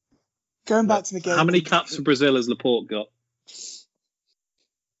 going back to the game. How many caps for Brazil has Laporte got?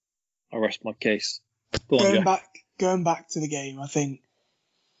 I rest my case. Go on, Jack. Going back to the game, I think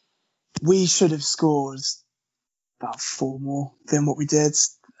we should have scored about 4 more than what we did,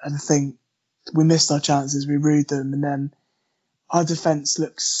 and I think we missed our chances. We rued them, and then our defence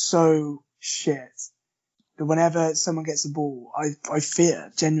looks so shit that whenever someone gets the ball, I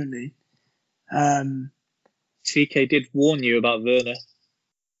fear genuinely. TK did warn you about Werner.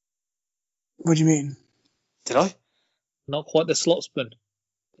 What do you mean? Did I? Not quite the slotsman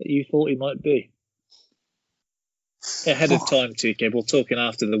that you thought he might be. Ahead of time, TK. We're talking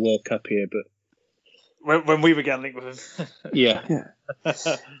after the World Cup here, but When we were getting linked with him. yeah.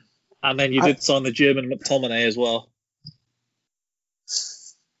 Yeah. And then you did sign the German McTominay as well.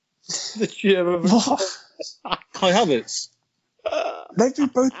 The German. What? Kai Havertz.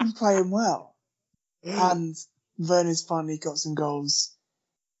 They've both been playing well, and Werner's finally got some goals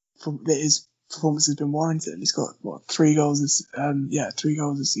that his performance has been warranted. He's got 3 goals this 3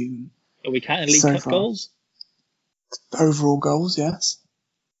 goals this season. Are we counting League So Cup far. goals? Overall goals, yes.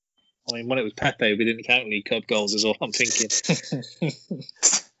 I mean, when it was Pepe, we didn't count League Cup goals, is all I'm thinking.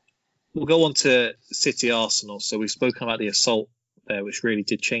 We'll go on to City Arsenal. So we've spoken about the assault there, which really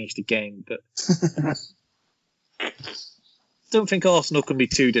did change the game. But don't think Arsenal can be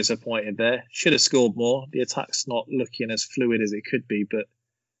too disappointed there. Should have scored more. The attack's not looking as fluid as it could be. But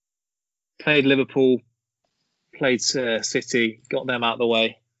played Liverpool, played City, got them out of the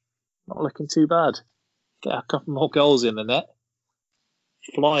way. Not looking too bad. Get a couple more goals in the net.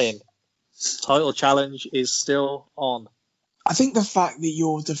 flying. Title challenge is still on. I think the fact that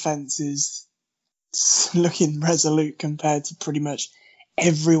your defence is looking resolute compared to pretty much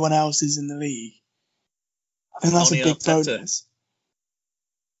everyone else's in the league, I think that's Only a big Arteta. bonus.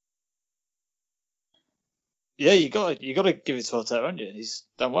 Yeah, you got to give it to Arteta, haven't you? He's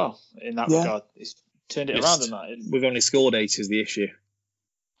done well in that regard. He's turned it around in that. We've only scored 8 is the issue.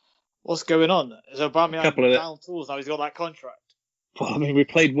 What's going on? Is Aubameyang Couple of down tools now? He's got that contract. Well, I mean, we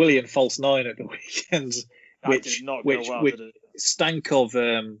played Willian false 9 at the weekend, That did not go well, did it? stank of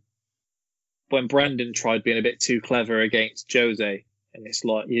when Brandon tried being a bit too clever against Jose, and it's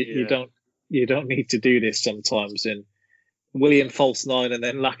like you don't need to do this sometimes. And Willian false 9, and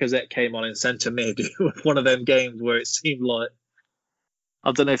then Lacazette came on in centre mid. One of them games where it seemed like,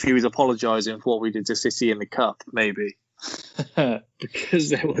 I don't know if he was apologising for what we did to City in the cup, maybe, because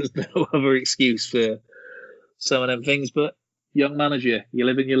there was no other excuse for some of them things. But young manager, you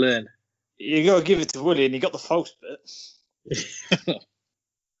live and you learn. You got to give it to Willian. He got the false bit.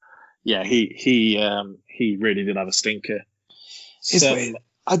 Yeah, he really did have a stinker. Some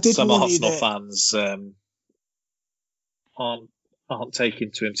Arsenal fans aren't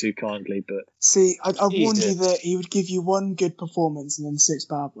taking to him too kindly, but see, I warned you that he would give you one good performance and then 6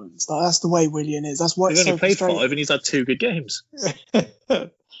 bad ones. Like, that's the way Willian is. That's why he's it's only so played frustrating. 5 and he's had 2 good games.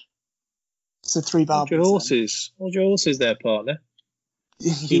 So 3 bad Hold your ones. horses. Hold your horses there, partner.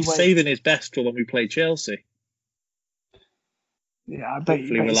 You He's wait. saving his best for when we play Chelsea. Yeah, I bet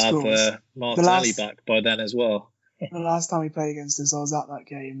Hopefully you we'll scores. have Martinelli back by then as well. The last time he played against us, I was at that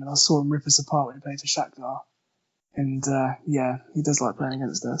game and I saw him rip us apart when he played for Shakhtar. And yeah, he does like playing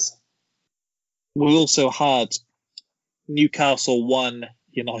against us. We also had Newcastle 1,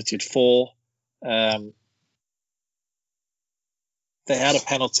 United 4. They had a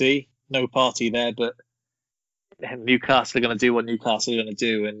penalty, no party there, but Newcastle are going to do what Newcastle are going to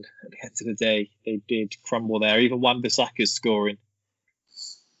do, and at the end of the day, they did crumble there. Even Wan-Bissaka's scoring.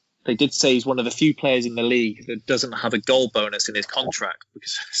 They did say he's one of the few players in the league that doesn't have a goal bonus in his contract,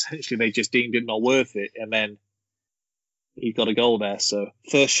 because essentially they just deemed it not worth it, and then he got a goal there. So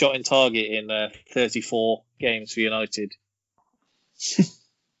first shot in target in 34 games for United.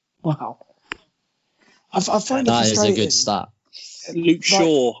 Wow. I find it That is a frustrating. good stat. Luke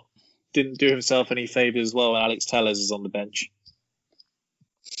Shaw didn't do himself any favours as well, and Alex Tellez is on the bench.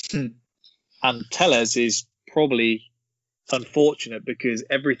 And Tellez is probably unfortunate because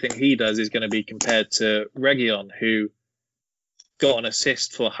everything he does is going to be compared to Reguilon, who got an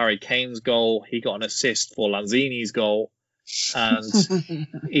assist for Harry Kane's goal. He got an assist for Lanzini's goal, and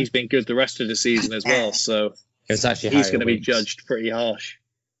he's been good the rest of the season as well. So It was actually he's Harry going to be Winks. judged pretty harsh.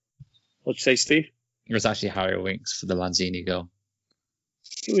 What'd you say, Steve? It was actually Harry Winks for the Lanzini goal.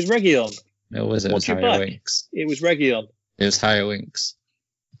 It was Reguilon. No, it wasn't. It was Watch your Harry back. Winks. It was Reguilon. It was Harry Winks.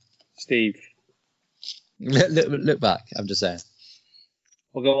 Steve. Look back. I'm just saying.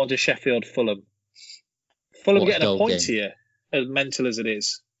 We'll go on to Sheffield Fulham. Fulham What a getting a goal point game. here, as mental as it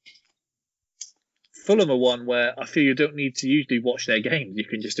is. Fulham are one where I feel you don't need to usually watch their games. You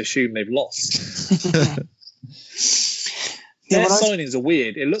can just assume they've lost. Their signings are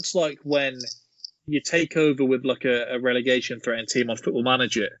weird. It looks like when you take over with like a relegation threatened team on Football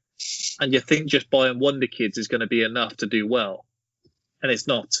Manager, and you think just buying wonder kids is going to be enough to do well, and it's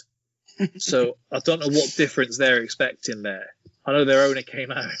not. So I don't know what difference they're expecting there. I know their owner came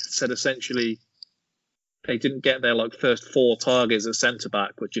out and said essentially they didn't get their like first 4 targets at centre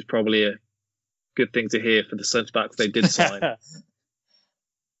back, which is probably a good thing to hear for the centre backs they did sign.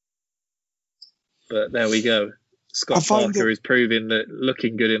 But there we go. Scott Parker is proving that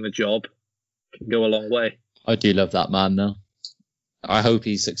looking good in the job can go a long way. I do love that man, though. I hope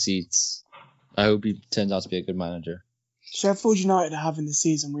he succeeds. I hope he turns out to be a good manager. Sheffield United are having the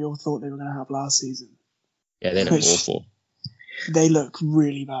season we all thought they were going to have last season. Yeah, they look awful. They look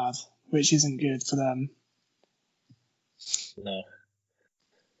really bad, which isn't good for them. No.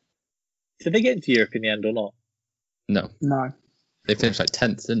 Did they get into Europe in the end or not? No. They finished like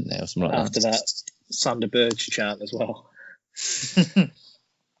 10th, didn't they, or something like After that Sander Berge chant as well.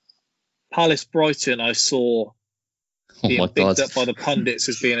 Palace Brighton, I saw being picked up by the pundits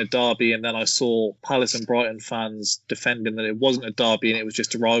as being a derby, and then I saw Palace and Brighton fans defending that it wasn't a derby and it was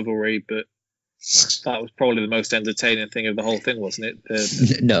just a rivalry, but that was probably the most entertaining thing of the whole thing, wasn't it?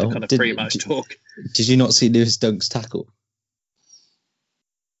 The kind of pre-match talk. Did you not see Lewis Dunk's tackle?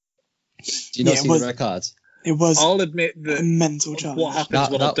 Did you not see the red card? It was I'll admit that a mental challenge. What happens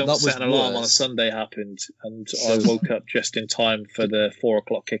when I don't set an alarm on a Sunday happened, and I woke up just in time for the 4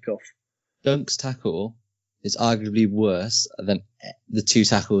 o'clock kickoff. Dunk's tackle is arguably worse than the 2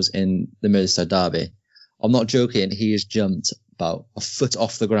 tackles in the Merseyside derby. I'm not joking. He has jumped about a foot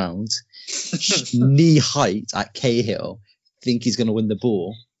off the ground, knee height at Cahill, think he's going to win the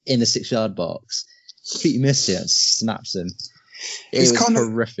ball in the 6-yard box. Completely missed it and snaps him. It was kind of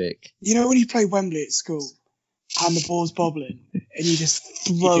horrific. You know when you play Wembley at school and the ball's bobbling and you just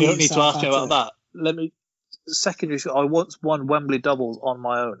throw You don't need to yourself ask me at about that. Secondary school, I once won Wembley doubles on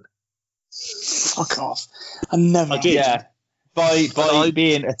my own. Fuck off. I never did. Yeah. By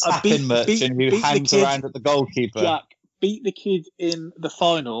being a tapping merchant who hangs around at the goalkeeper. Jack beat the kid in the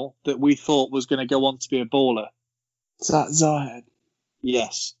final that we thought was going to go on to be a baller. Is that Zahed?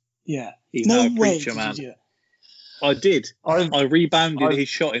 Yes. Yeah. He's no now a way preacher, man. did you do I did. I rebounded his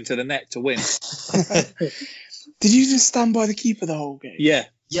shot into the net to win. Did you just stand by the keeper the whole game? Yeah.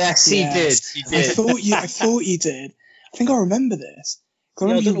 Yes, he did. He did. I thought you did. I think I remember this. I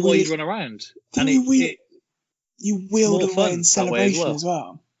don't know why you'd run around. You wheeled away in celebration as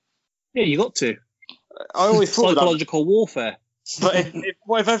well. Yeah, you got to. I always thought psychological warfare. But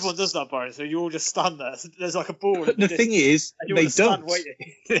if everyone does that, Barry, so you all just stand there. There's like a ball. The thing is, they don't.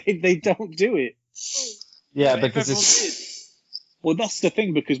 They don't do it. Yeah, because it's. Well, that's the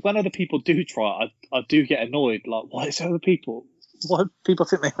thing, because when other people do try it, I do get annoyed. Like, why is other people? Why people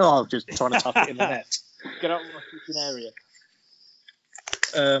think they are just trying to tap it in the net? Get out of my kitchen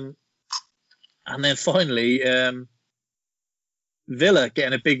area. And then finally, Villa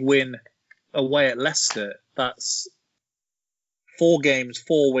getting a big win away at Leicester. That's 4 games,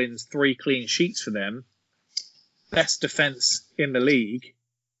 4 wins, 3 clean sheets for them. Best defence in the league.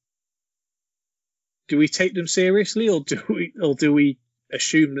 Do we take them seriously, or do we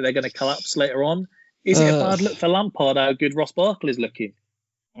assume that they're going to collapse later on? Is it a bad look for Lampard how good Ross Barkley is looking?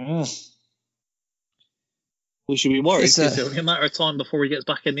 We should be worried. It's only a matter of time before he gets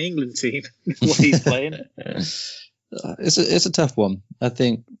back in the England team. What he's playing. It's a tough one. I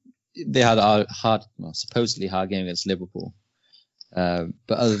think they had a supposedly hard game against Liverpool, but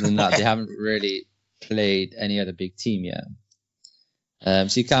other than that, they haven't really played any other big team yet.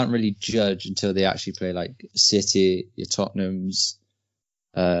 So you can't really judge until they actually play like City, your Tottenhams,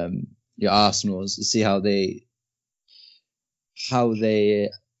 your Arsenals, to see how they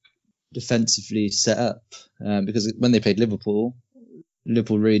defensively set up. Because when they played Liverpool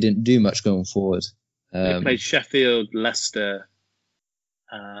really didn't do much going forward. They played Sheffield, Leicester,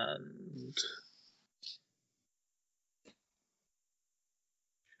 and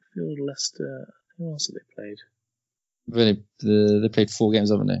Sheffield, Leicester. Who else have they played? Really, they played 4 games,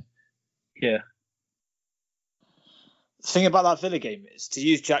 haven't they? Yeah. The thing about that Villa game is, to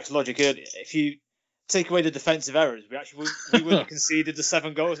use Jack's logic earlier, if you take away the defensive errors, we wouldn't have conceded the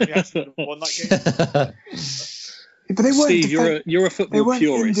 7 goals and we actually would have won that game. But they weren't. Steve, you're a football they weren't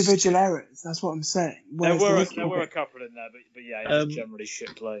purist. Individual errors. That's what I'm saying. There were a couple in there, but yeah, it's generally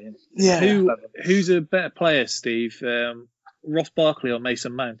shit playing. Yeah. Who's a better player, Steve? Ross Barkley or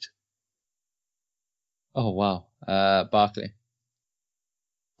Mason Mount? Oh wow, Barkley.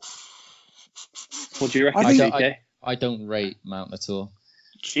 What do you reckon? I don't rate Mount at all.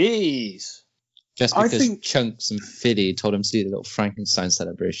 Jeez. Just because Chunks and Fiddy told him to do the little Frankenstein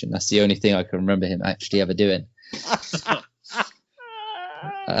celebration. That's the only thing I can remember him actually ever doing.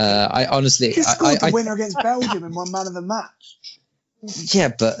 I honestly... He scored the winner against Belgium in one man of the match. Yeah,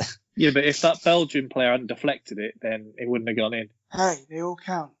 but if that Belgian player hadn't deflected it, then it wouldn't have gone in. Hey, they all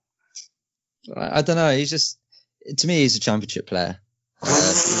count. I don't know. To me, he's a championship player. I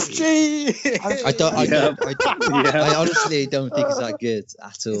honestly don't think he's that good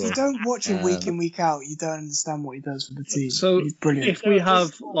at all. If you don't watch him week in, week out, you don't understand what he does for the team. So he's brilliant. If we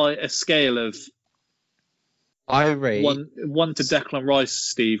have like a scale of I rate 1 to Declan Rice,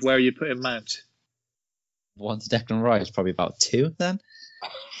 Steve, where are you putting Mount? 1 to Declan Rice, probably about 2 then.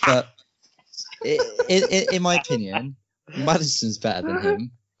 But in my opinion, Maddison's better than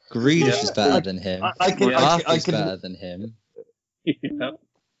him. Grealish is better than him. Barkley's better than him. Yeah.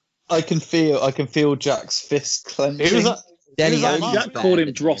 I can feel Jack's fist clenching. Jack called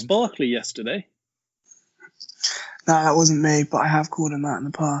him Ross Barkley yesterday. No, that wasn't me, but I have called him that in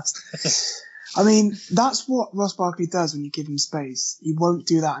the past. I mean, that's what Ross Barkley does when you give him space. He won't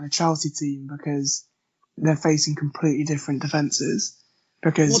do that in a Chelsea team because they're facing completely different defences.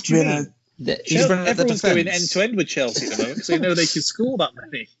 Because what do you mean? Everyone's going end-to-end with Chelsea at the moment, so you know they can score that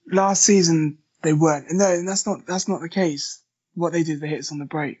many. Last season, they weren't. No, and that's not the case. What they did, they hit us on the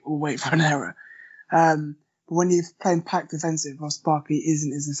break or wait for an error. But when you're playing packed defensive, Ross Barkley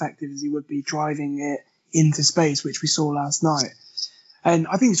isn't as effective as he would be driving it into space, which we saw last night. And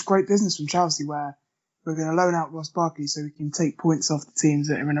I think it's great business from Chelsea where we're going to loan out Ross Barkley so we can take points off the teams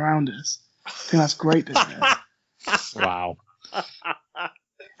that are in around us. I think that's great business. Wow.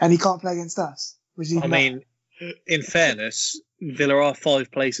 And he can't play against us. In fairness, Villa are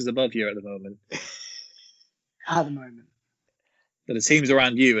 5 places above you at the moment. At the moment. But the teams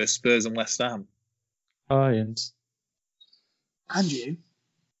around you are Spurs and West Ham. Lions. And you.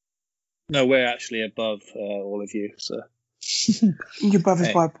 No, we're actually above all of you. So You're above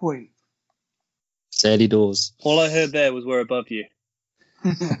us by a point. It's early doors. all I heard there was we're above you.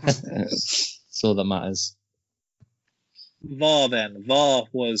 That's all that matters. VAR then. VAR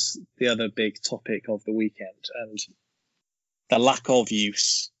was the other big topic of the weekend, and the lack of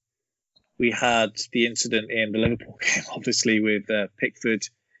use. We had the incident in the Liverpool game, obviously, with Pickford.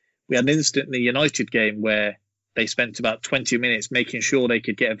 We had an incident in the United game where they spent about 20 minutes making sure they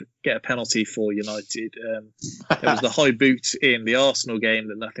could get a penalty for United. There was the high boot in the Arsenal game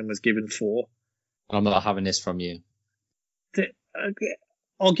that nothing was given for. I'm not having this from you.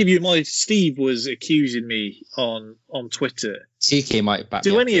 I'll give you my. Steve was accusing me on Twitter. TK might back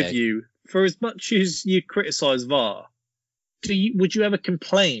Do me any up of here. you, for as much as you criticise VAR, would you ever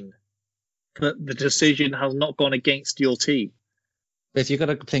complain that the decision has not gone against your team? But if you're going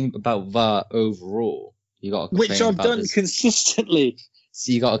to complain about VAR overall, you got to complain Which I've about done this. consistently.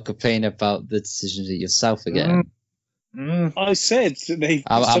 So you got to complain about the decisions yourself again. I said they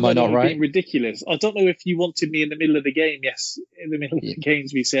Am I some of them not were right? being ridiculous. I don't know if you wanted me in the middle of the game. Yes, in the middle of the game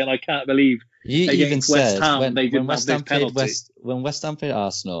to be saying I can't believe You against even West said Ham when, they when didn't West have Ham this played penalty. when West Ham played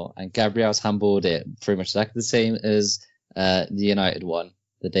Arsenal and Gabriel's handballed it pretty much exactly the same as the United one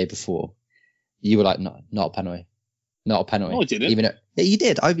the day before, you were like, no, not a penalty. Not a penalty. No, I didn't. Even yeah, you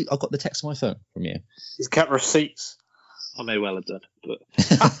did. I got the text on my phone from you. He's kept receipts. I may well have done, but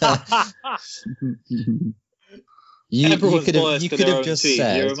You Everyone's could have biased you to could their have own just team.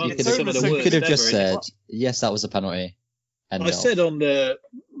 said You're you amongst could some of the have, you could have worst just ever, said isn't yes, that was a penalty. And I said on the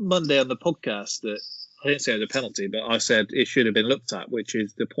Monday on the podcast that I didn't say it was a penalty, but I said it should have been looked at, which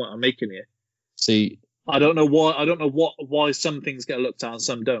is the point I'm making here. So I don't know why some things get looked at and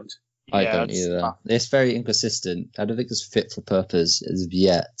some don't. I don't either. It's very inconsistent. I don't think it's fit for purpose as of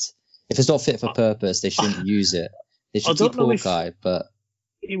yet. If it's not fit for purpose, they shouldn't use it. They should don't keep know if- Hawkeye, but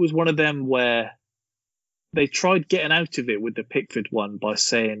It was one of them where they tried getting out of it with the Pickford one by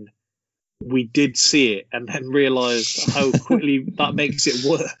saying we did see it, and then realised how quickly that makes it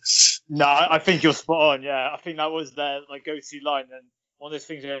worse. No, I think you're spot on. Yeah, I think that was their go-to line. And one of those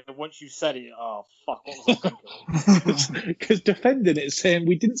things where once you said it, oh fuck, what was I thinking? Because defending it, saying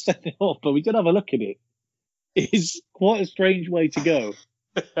we didn't send it off, but we did have a look at it, is quite a strange way to go.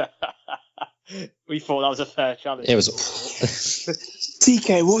 We thought that was a fair challenge. it was.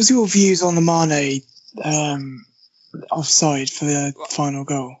 TK, what was your views on the Mane offside for the final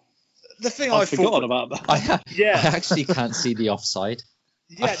goal? The thing I've forgotten about that. I Yeah. actually can't see the offside.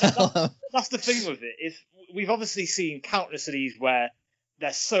 Yeah, that's the thing with it. Is we've obviously seen countless of these where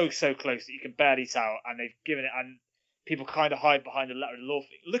they're so close that you can barely tell, and they've given it, and people kind of hide behind the letter of the law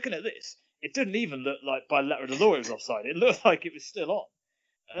thing. Looking at this, it didn't even look like by letter of the law it was offside. It looked like it was still on.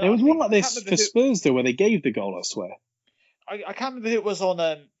 There was one like I this can't for remember Spurs though, where they gave the goal. I swear. I can't remember who it was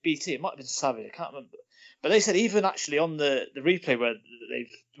on BT. It might have been Savvy. I can't remember. But they said even actually on the replay where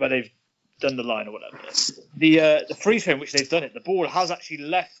they've done the line or whatever, the free throw in which they've done it, the ball has actually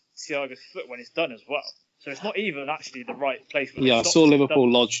left Thiago's foot when it's done as well. So it's not even actually the right place. Yeah, I saw Liverpool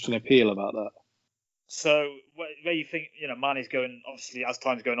lodged an appeal about that. So where you think Mane's going, obviously as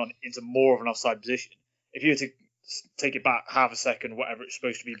time's going on, into more of an offside position. If you were to take it back half a second, whatever it's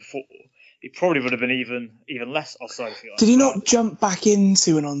supposed to be before, it probably would have been even less offside. If you like. Did he not jump back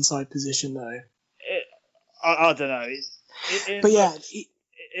into an onside position though? I don't know. But yeah,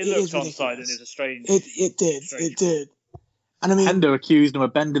 it looked onside and it's a strange. It did. And I mean, Hendo accused him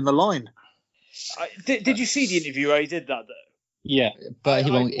of bending the line. Did you see the interview where he did that though? Yeah, but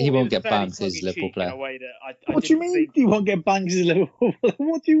he won't get banned for his Liverpool player. What do you mean he won't get banned as a Liverpool?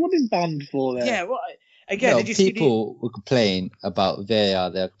 What is banned for there? Yeah, well, again, No, did you see people will complain about VAR,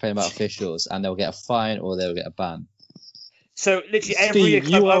 they'll complain about officials, and they'll get a fine or they'll get a ban. So literally every Steve,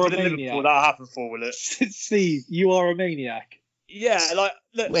 club you are other a than maniac. Liverpool that happened for, will it? Steve, you are a maniac. Yeah, like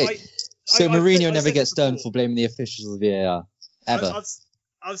look. Wait, so Mourinho never gets done for blaming the officials of VAR ever.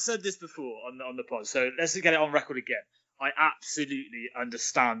 I've said this before on the pod, so let's get it on record again. I absolutely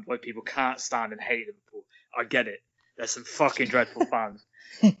understand why people can't stand and hate Liverpool. I get it. There's some fucking dreadful fans.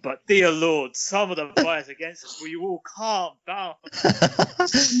 But dear Lord, some of the bias against us, we all calm down.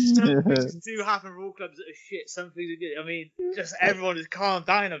 Some things do happen for all clubs that are shit. Some things are good. I mean, just everyone just calm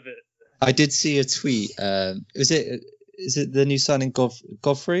down a bit. I did see a tweet. Is it the new signing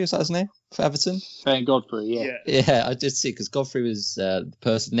Godfrey? Is that his name for Everton? Ben Godfrey, yeah. Yeah, I did see because Godfrey was the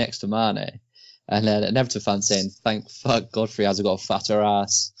person next to Mane, and then an Everton fan saying, "Thank fuck Godfrey hasn't got a fatter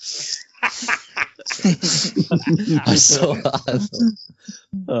ass." I saw that.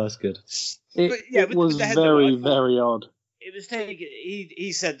 Oh, that's good. It was very, very odd. It was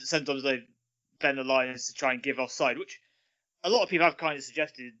he said that sometimes they bend the lines to try and give offside, which a lot of people have kind of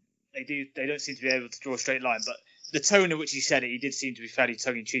suggested they don't seem to be able to draw a straight line, but the tone in which he said it, he did seem to be fairly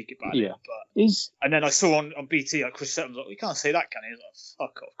tongue-in-cheek about it. But and then I saw on BT, like Chris Sutton was like, "We can't say that, can he?" I was like,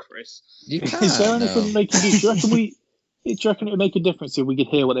 "Fuck off, Chris." Is there anything they can do? Do you reckon it would make a difference if we could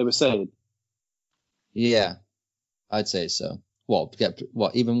hear what they were saying? Yeah, I'd say so. What?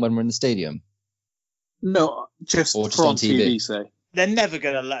 Even when we're in the stadium? No, just or just on on TV. Say they're never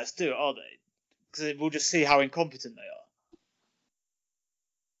going to let us do it, are they? Because we'll just see how incompetent they are.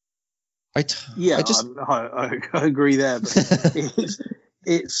 I agree there, but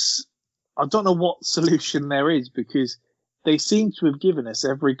it's I don't know what solution there is, because they seem to have given us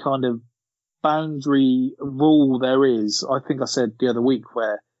every kind of boundary rule there is. I think I said the other week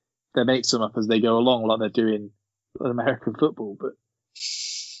where they make some up as they go along, like they're doing in American football, but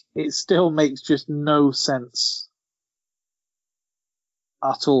it still makes just no sense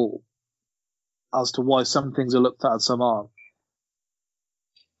at all as to why some things are looked at and some aren't.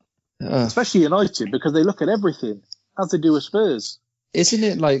 Especially United, because they look at everything, as they do with Spurs. Isn't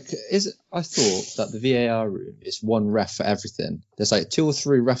it like... I thought that the VAR room is one ref for everything. There's like 2 or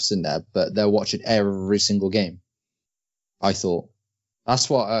 3 refs in there, but they're watching every single game. I thought. That's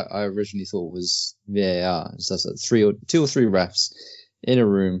what I originally thought was VAR. So that's like 2 or 3 refs in a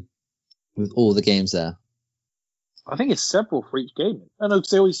room with all the games there. I think it's several for each game. I know,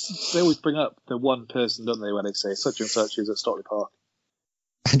 because they always bring up the one person, don't they, when they say such and such is at Stockley Park.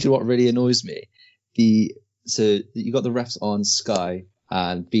 And do you know what really annoys me? So you got the refs on Sky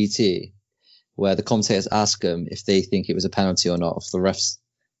and BT, where the commentators ask them if they think it was a penalty or not, if the refs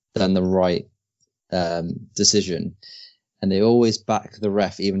done the right decision, and they always back the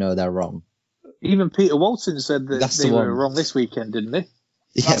ref even though they're wrong. Even Peter Walton said that they were wrong this weekend, didn't they?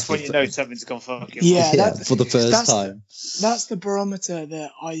 That's when you know something's gone fucking wrong. Yeah, for the first time. That's the barometer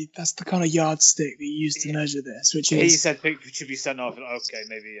that's the kind of yardstick that you use to measure this, which is... He said Pickford should be sent off, and okay,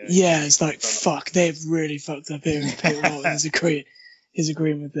 maybe... yeah, it's like, fuck, they've really fucked up here, and Peter Walton is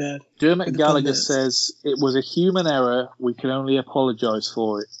agreeing with that. Dermot Gallagher says it was a human error, we can only apologise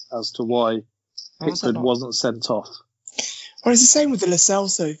for it, as to why Pickford wasn't sent off. Well, it's the same with the Lo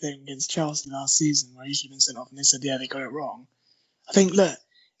Celso thing against Chelsea last season, where he should have been sent off, and they said, yeah, they got it wrong. I think, look,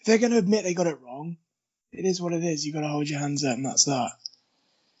 if they're going to admit they got it wrong, it is what it is. You've got to hold your hands up, and that's that.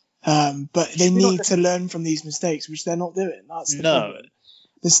 But they need to learn from these mistakes, which they're not doing. That's the problem.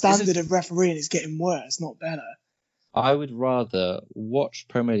 The standard of refereing is getting worse, not better. I would rather watch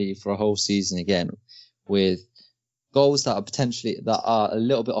Premier League for a whole season again with goals that are a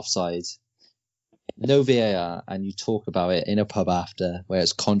little bit offside, no VAR, and you talk about it in a pub after where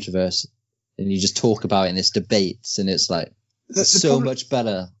it's controversy, and you just talk about it in this debates, and it's like, much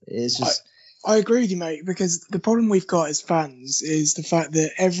better. It's just... I agree with you, mate, because the problem we've got as fans is the fact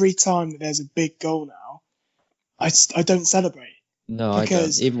that every time that there's a big goal now, I don't celebrate. No, I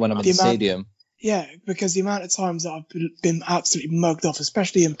don't. Even when I'm at the stadium. Yeah, because the amount of times that I've been absolutely mugged off,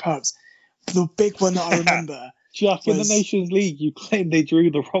 especially in pubs. The big one that I remember... Jack, in the Nations League, you claimed they drew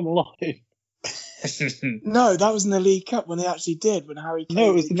the wrong line. No, that was in the League Cup when they actually did, when Harry Kane... No,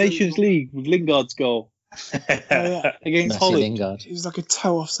 it was the Nations League with Lingard's goal. Oh, yeah. Against Holland. Lingard. It was like a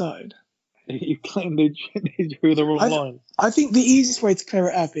toe offside. You claim they drew the wrong line. I think the easiest way to clear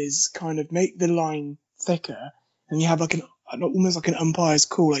it up is kind of make the line thicker, and you have like almost like an umpire's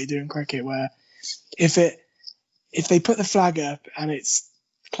call like you do in cricket, where if they put the flag up and it's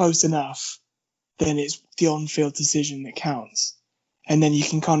close enough, then it's the on-field decision that counts, and then you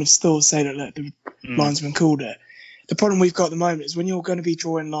can kind of still say that look, the linesman called it. The problem we've got at the moment is when you're going to be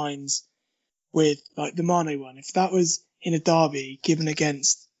drawing lines with like the Mane one, if that was in a derby given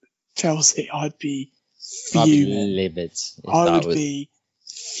against Chelsea, I'd be fuming. I'd be livid. I would be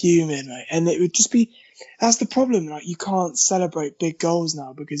fuming, mate. And it would just be... That's the problem. Like, you can't celebrate big goals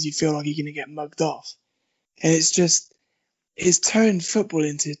now because you feel like you're going to get mugged off. And it's just... It's turned football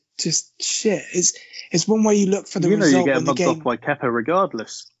into just shit. It's one way you look for the result. You get mugged off by Kepa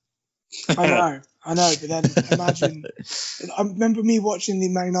regardless. I know. But then imagine... I remember me watching the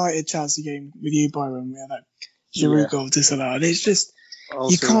Man United Chelsea game with you, Byron. We had that Giroud goal disallowed. It's just...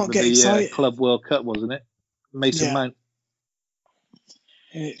 Also, you can't get excited. Club World Cup, wasn't it? Mason Mount.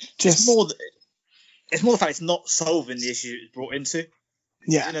 It's more the fact it's not solving the issue it's brought into.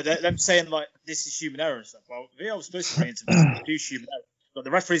 Yeah. You know, them saying like this is human error and stuff. Well, VAR was supposed to bring into this human error. Like,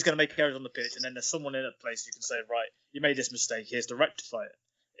 the referee's going to make errors on the pitch, and then there's someone in a place who can say, right, you made this mistake. Here's to rectify it.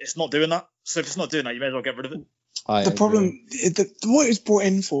 It's not doing that. So if it's not doing that, you may as well get rid of it. The problem, what it was brought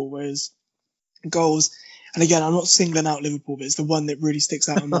in for was goals. And again, I'm not singling out Liverpool, but it's the one that really sticks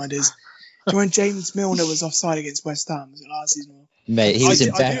out in my mind is, do you know when James Milner was offside against West Ham? Was it last season? Mate, he was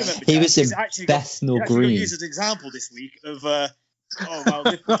in Bethnal Green. Used as an example this week of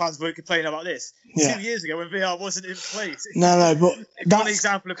Liverpool fans weren't complaining about this. Yeah. 2 years ago when VAR wasn't in place. No, but that's an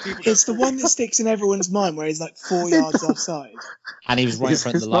example of people. It's the one that sticks in everyone's mind where he's like 4 yards offside. And he was right in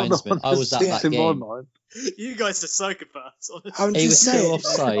front of the linesman. I was at that game. You guys are psychopaths. He was so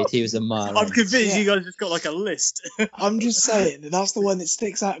offside, he was a mile. I'm convinced you guys just got like a list. I'm just saying that's the one that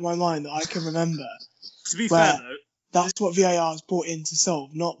sticks out in my mind that I can remember. To be fair though, that's what VAR is brought in to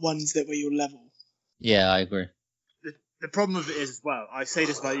solve, not ones that were your level. Yeah, I agree. The problem with it is as well, I say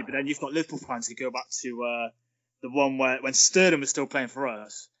this about you, but then you've got Liverpool fans who go back to the one where when Sterling was still playing for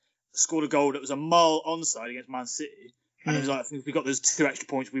us, scored a goal that was a mile onside against Man City. And it was like, I think if we got those 2 extra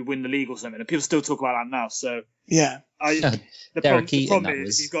points, we win the league or something. And people still talk about that now. So yeah, the problem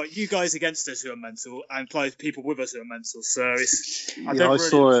is you've got you guys against us who are mental, and people with us who are mental. So it's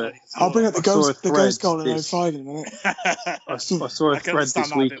I'll bring up the ghost goal in 05 in a minute. I saw a thread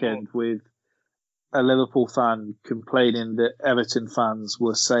this weekend with a Liverpool fan complaining that Everton fans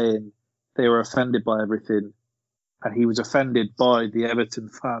were saying they were offended by everything, and he was offended by the Everton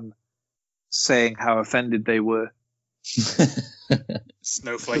fan saying how offended they were.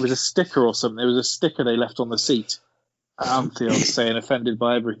 Snowflake. It was a sticker or something. It was a sticker they left on the seat at Anfield saying offended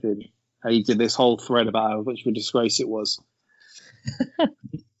by everything. And he did this whole thread about how much of a disgrace it was.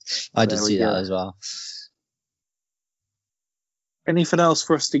 I did see that as well. Anything else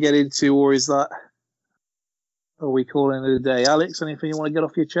for us to get into, or are we calling it a day? Alex, anything you want to get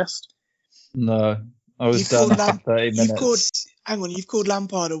off your chest? No, I was done after 30 minutes. You've called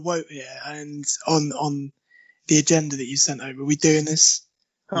Lampard a wote here, and on the agenda that you sent over. Are we doing this?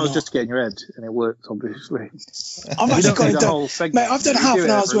 I was just getting your head, and it worked, obviously. I've actually got the whole segment. Mate, I've done half an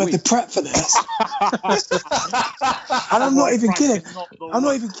hour's worth of prep for this. And I'm not even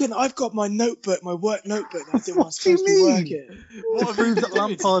kidding. I've got my notebook, my work notebook that I did when I was supposed to be working. What proves that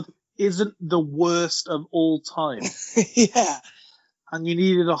Lampard isn't the worst of all time. Yeah. And you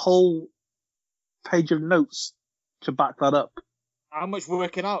needed a whole page of notes to back that up. How much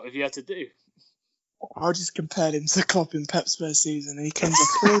working out have you had to do? I just compared him to Klopp in Pep's first season, and he comes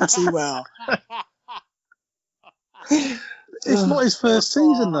up pretty well. It's not his first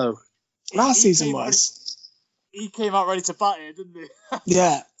season, though. Last season was. He came out ready to bat it, didn't he?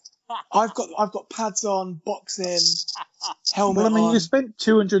 Yeah. I've got pads on, boxing, helmet on. Well, I mean, you spent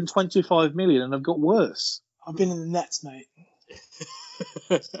 225 million and have got worse. I've been in the nets, mate.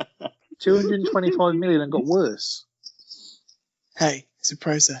 225 million and got worse. Hey, it's a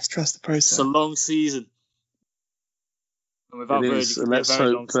process. Trust the process. It's a long season. And without it is. Let's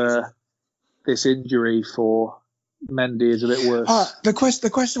hope this injury for Mendy is a bit worse. The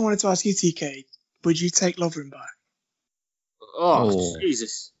question I wanted to ask you, TK, would you take Lovren back? Oh,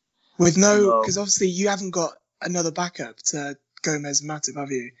 Jesus. With because obviously you haven't got another backup to Gomez and Matip,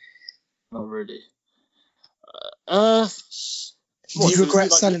 have you? Not really. Do you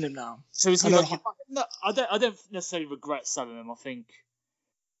regret selling him now? So is he no, I don't necessarily regret selling him. I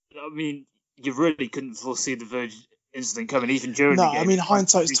mean, you really couldn't foresee the Virgin incident coming even during the game. No, I mean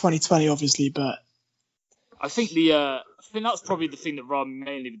hindsight's 20/20, obviously, but I think that's probably the thing that Rob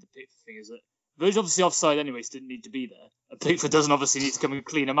mainly with the Pickford thing is that Virgil obviously offside anyways didn't need to be there. And Pickford doesn't obviously need to come and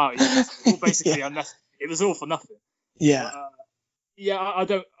clean him out. All basically unless it was all for nothing. Yeah. But, I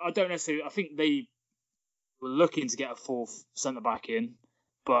don't necessarily. I think they were looking to get a fourth centre back in,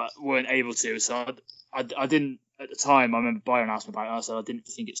 but weren't able to. So I didn't at the time. I remember Byron asked me about it. I said I didn't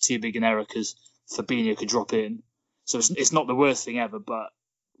think it's too big an error because Fabinho could drop in. So it's not the worst thing ever, but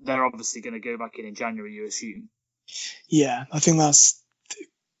they're obviously going to go back in January, you assume. Yeah, I think that's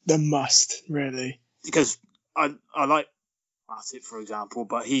the must, really. Because I like Matip, for example,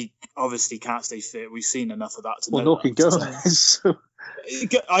 but he obviously can't stay fit. We've seen enough of that to know. Well, Norkin Gomez.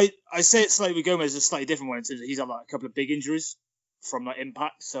 I say it's slightly with Gomez is a slightly different one in terms of he's had like a couple of big injuries from that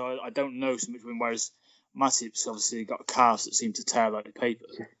impact, so I don't know so much. Whereas Matip's obviously got calves that seem to tear like the paper.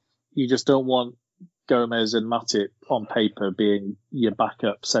 You just don't want Gomez and Matip on paper being your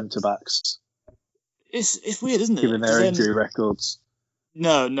backup centre backs. It's weird, isn't it? Given their injury records.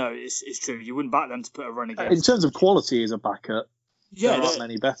 No, it's true. You wouldn't back them to put a run against. In terms of quality as a backup, there aren't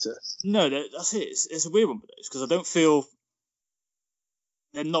many better. No, that's it. It's a weird one with those because I don't feel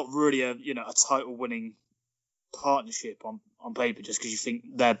they're not really a title-winning partnership on paper just because you think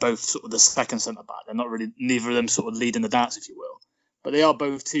they're both sort of the second centre back. They're not really neither of them sort of leading the dance, if you will. But they are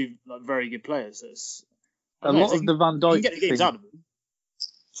both two very good players. So a lot of the Van Dijk get the games thing. Out of them.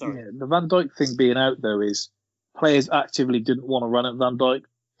 Sorry. Yeah, the Van Dijk thing being out though is players actively didn't want to run at Van Dijk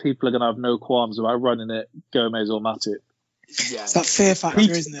people are going to have no qualms about running it Gomez or Matip. Yeah. It's that fear factor,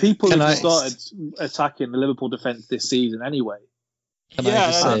 isn't it? People have started attacking the Liverpool defence this season anyway. Can I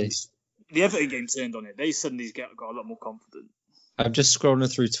just say, the Everton game turned on it. They suddenly got a lot more confident. I'm just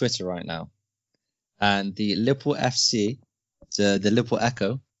scrolling through Twitter right now, and the Liverpool FC, the Liverpool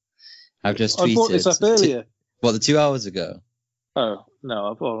Echo, have just tweeted. I brought this up earlier. The 2 hours ago? Oh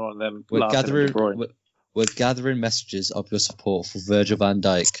no, I thought one of them. We're gathering messages of your support for Virgil van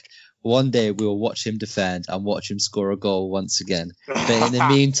Dijk. One day we will watch him defend and watch him score a goal once again. But in the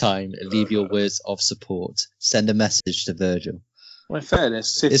meantime, leave your words of support. Send a message to Virgil. Well, in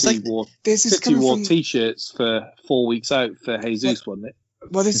fairness, City wore T-shirts for 4 weeks out for Jesus, wasn't it?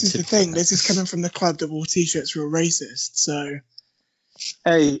 Well, this is the thing. This is coming from the club that wore T-shirts were racist. So,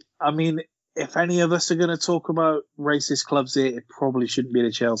 hey, I mean, if any of us are going to talk about racist clubs here, it probably shouldn't be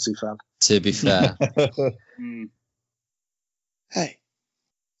the Chelsea fan. To be fair. Hey.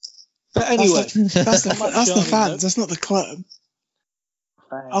 But anyway, that's the fans. That's not the club.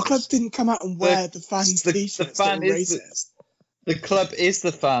 Our club didn't come out and wear the fans' T-shirts that were racist. The club is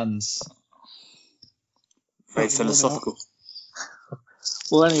the fans. Very philosophical.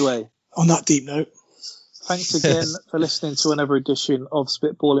 Well, anyway. On that deep note. Thanks again for listening to another edition of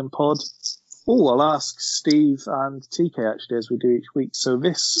Spitballing Pod. Oh, I'll ask Steve and TK actually, as we do each week. So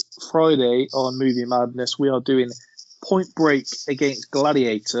this Friday on Movie Madness, we are doing Point Break against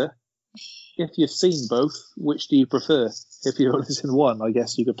Gladiator. If you've seen both, which do you prefer? If you've only seen one, I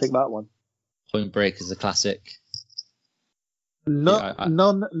guess you could pick that one. Point Break is a classic.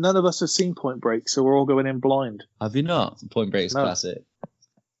 None of us have seen Point Break, so we're all going in blind. Have you not? Point Break is classic.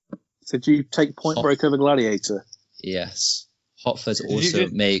 So do you take Point Break over Gladiator? Yes. Hotford also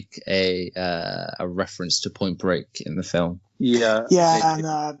make a reference to Point Break in the film. Yeah. Yeah, and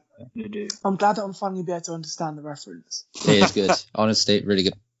I'm glad that I'm finally be able to understand the reference. It is good. Honestly, really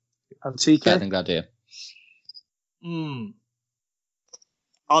good. And TK? Better than Gladiator. I'm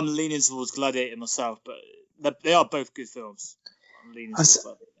leaning towards Gladiator myself, but they are both good films. I'm leaning towards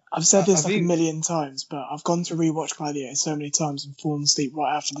Gladiator. I've said this like a million times, but I've gone to rewatch Gladiator so many times and fallen asleep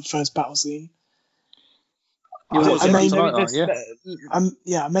right after the first battle scene. I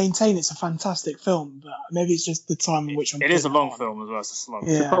maintain it's a fantastic film, but maybe it's just the time in which I'm. It is a long film as well. It's a slow.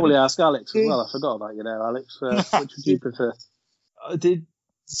 You should probably ask Alex as well. I forgot about you there, Alex. Which would you prefer? Did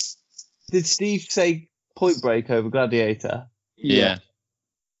Steve say Point Break over Gladiator? Yeah.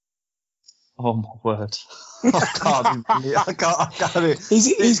 Oh my word! I can't.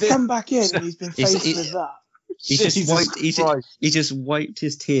 He's come back in and he's been faced with that. He just wiped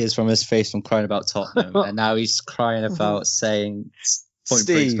his tears from his face from crying about Tottenham, and now he's crying about saying Point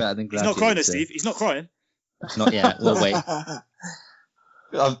Break's better than Gladiator. He's not crying, Steve. He's not crying. Not yet. We'll wait.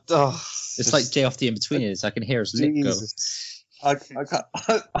 It's like Jay off the in-betweeners. I can hear his lip go.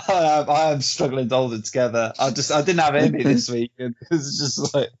 I am struggling to hold it together. I didn't have any this week. It's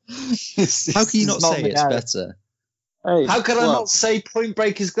just like. How can you not say it's better? Hey, how can I not say Point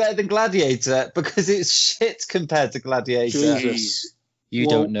Break is better than Gladiator? Because it's shit compared to Gladiator. Jesus. You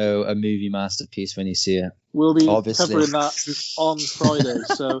don't know a movie masterpiece when you see it. We'll be covering that on Friday.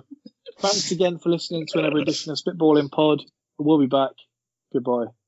 So thanks again for listening to another edition of Spitballing Pod. We'll be back. Goodbye.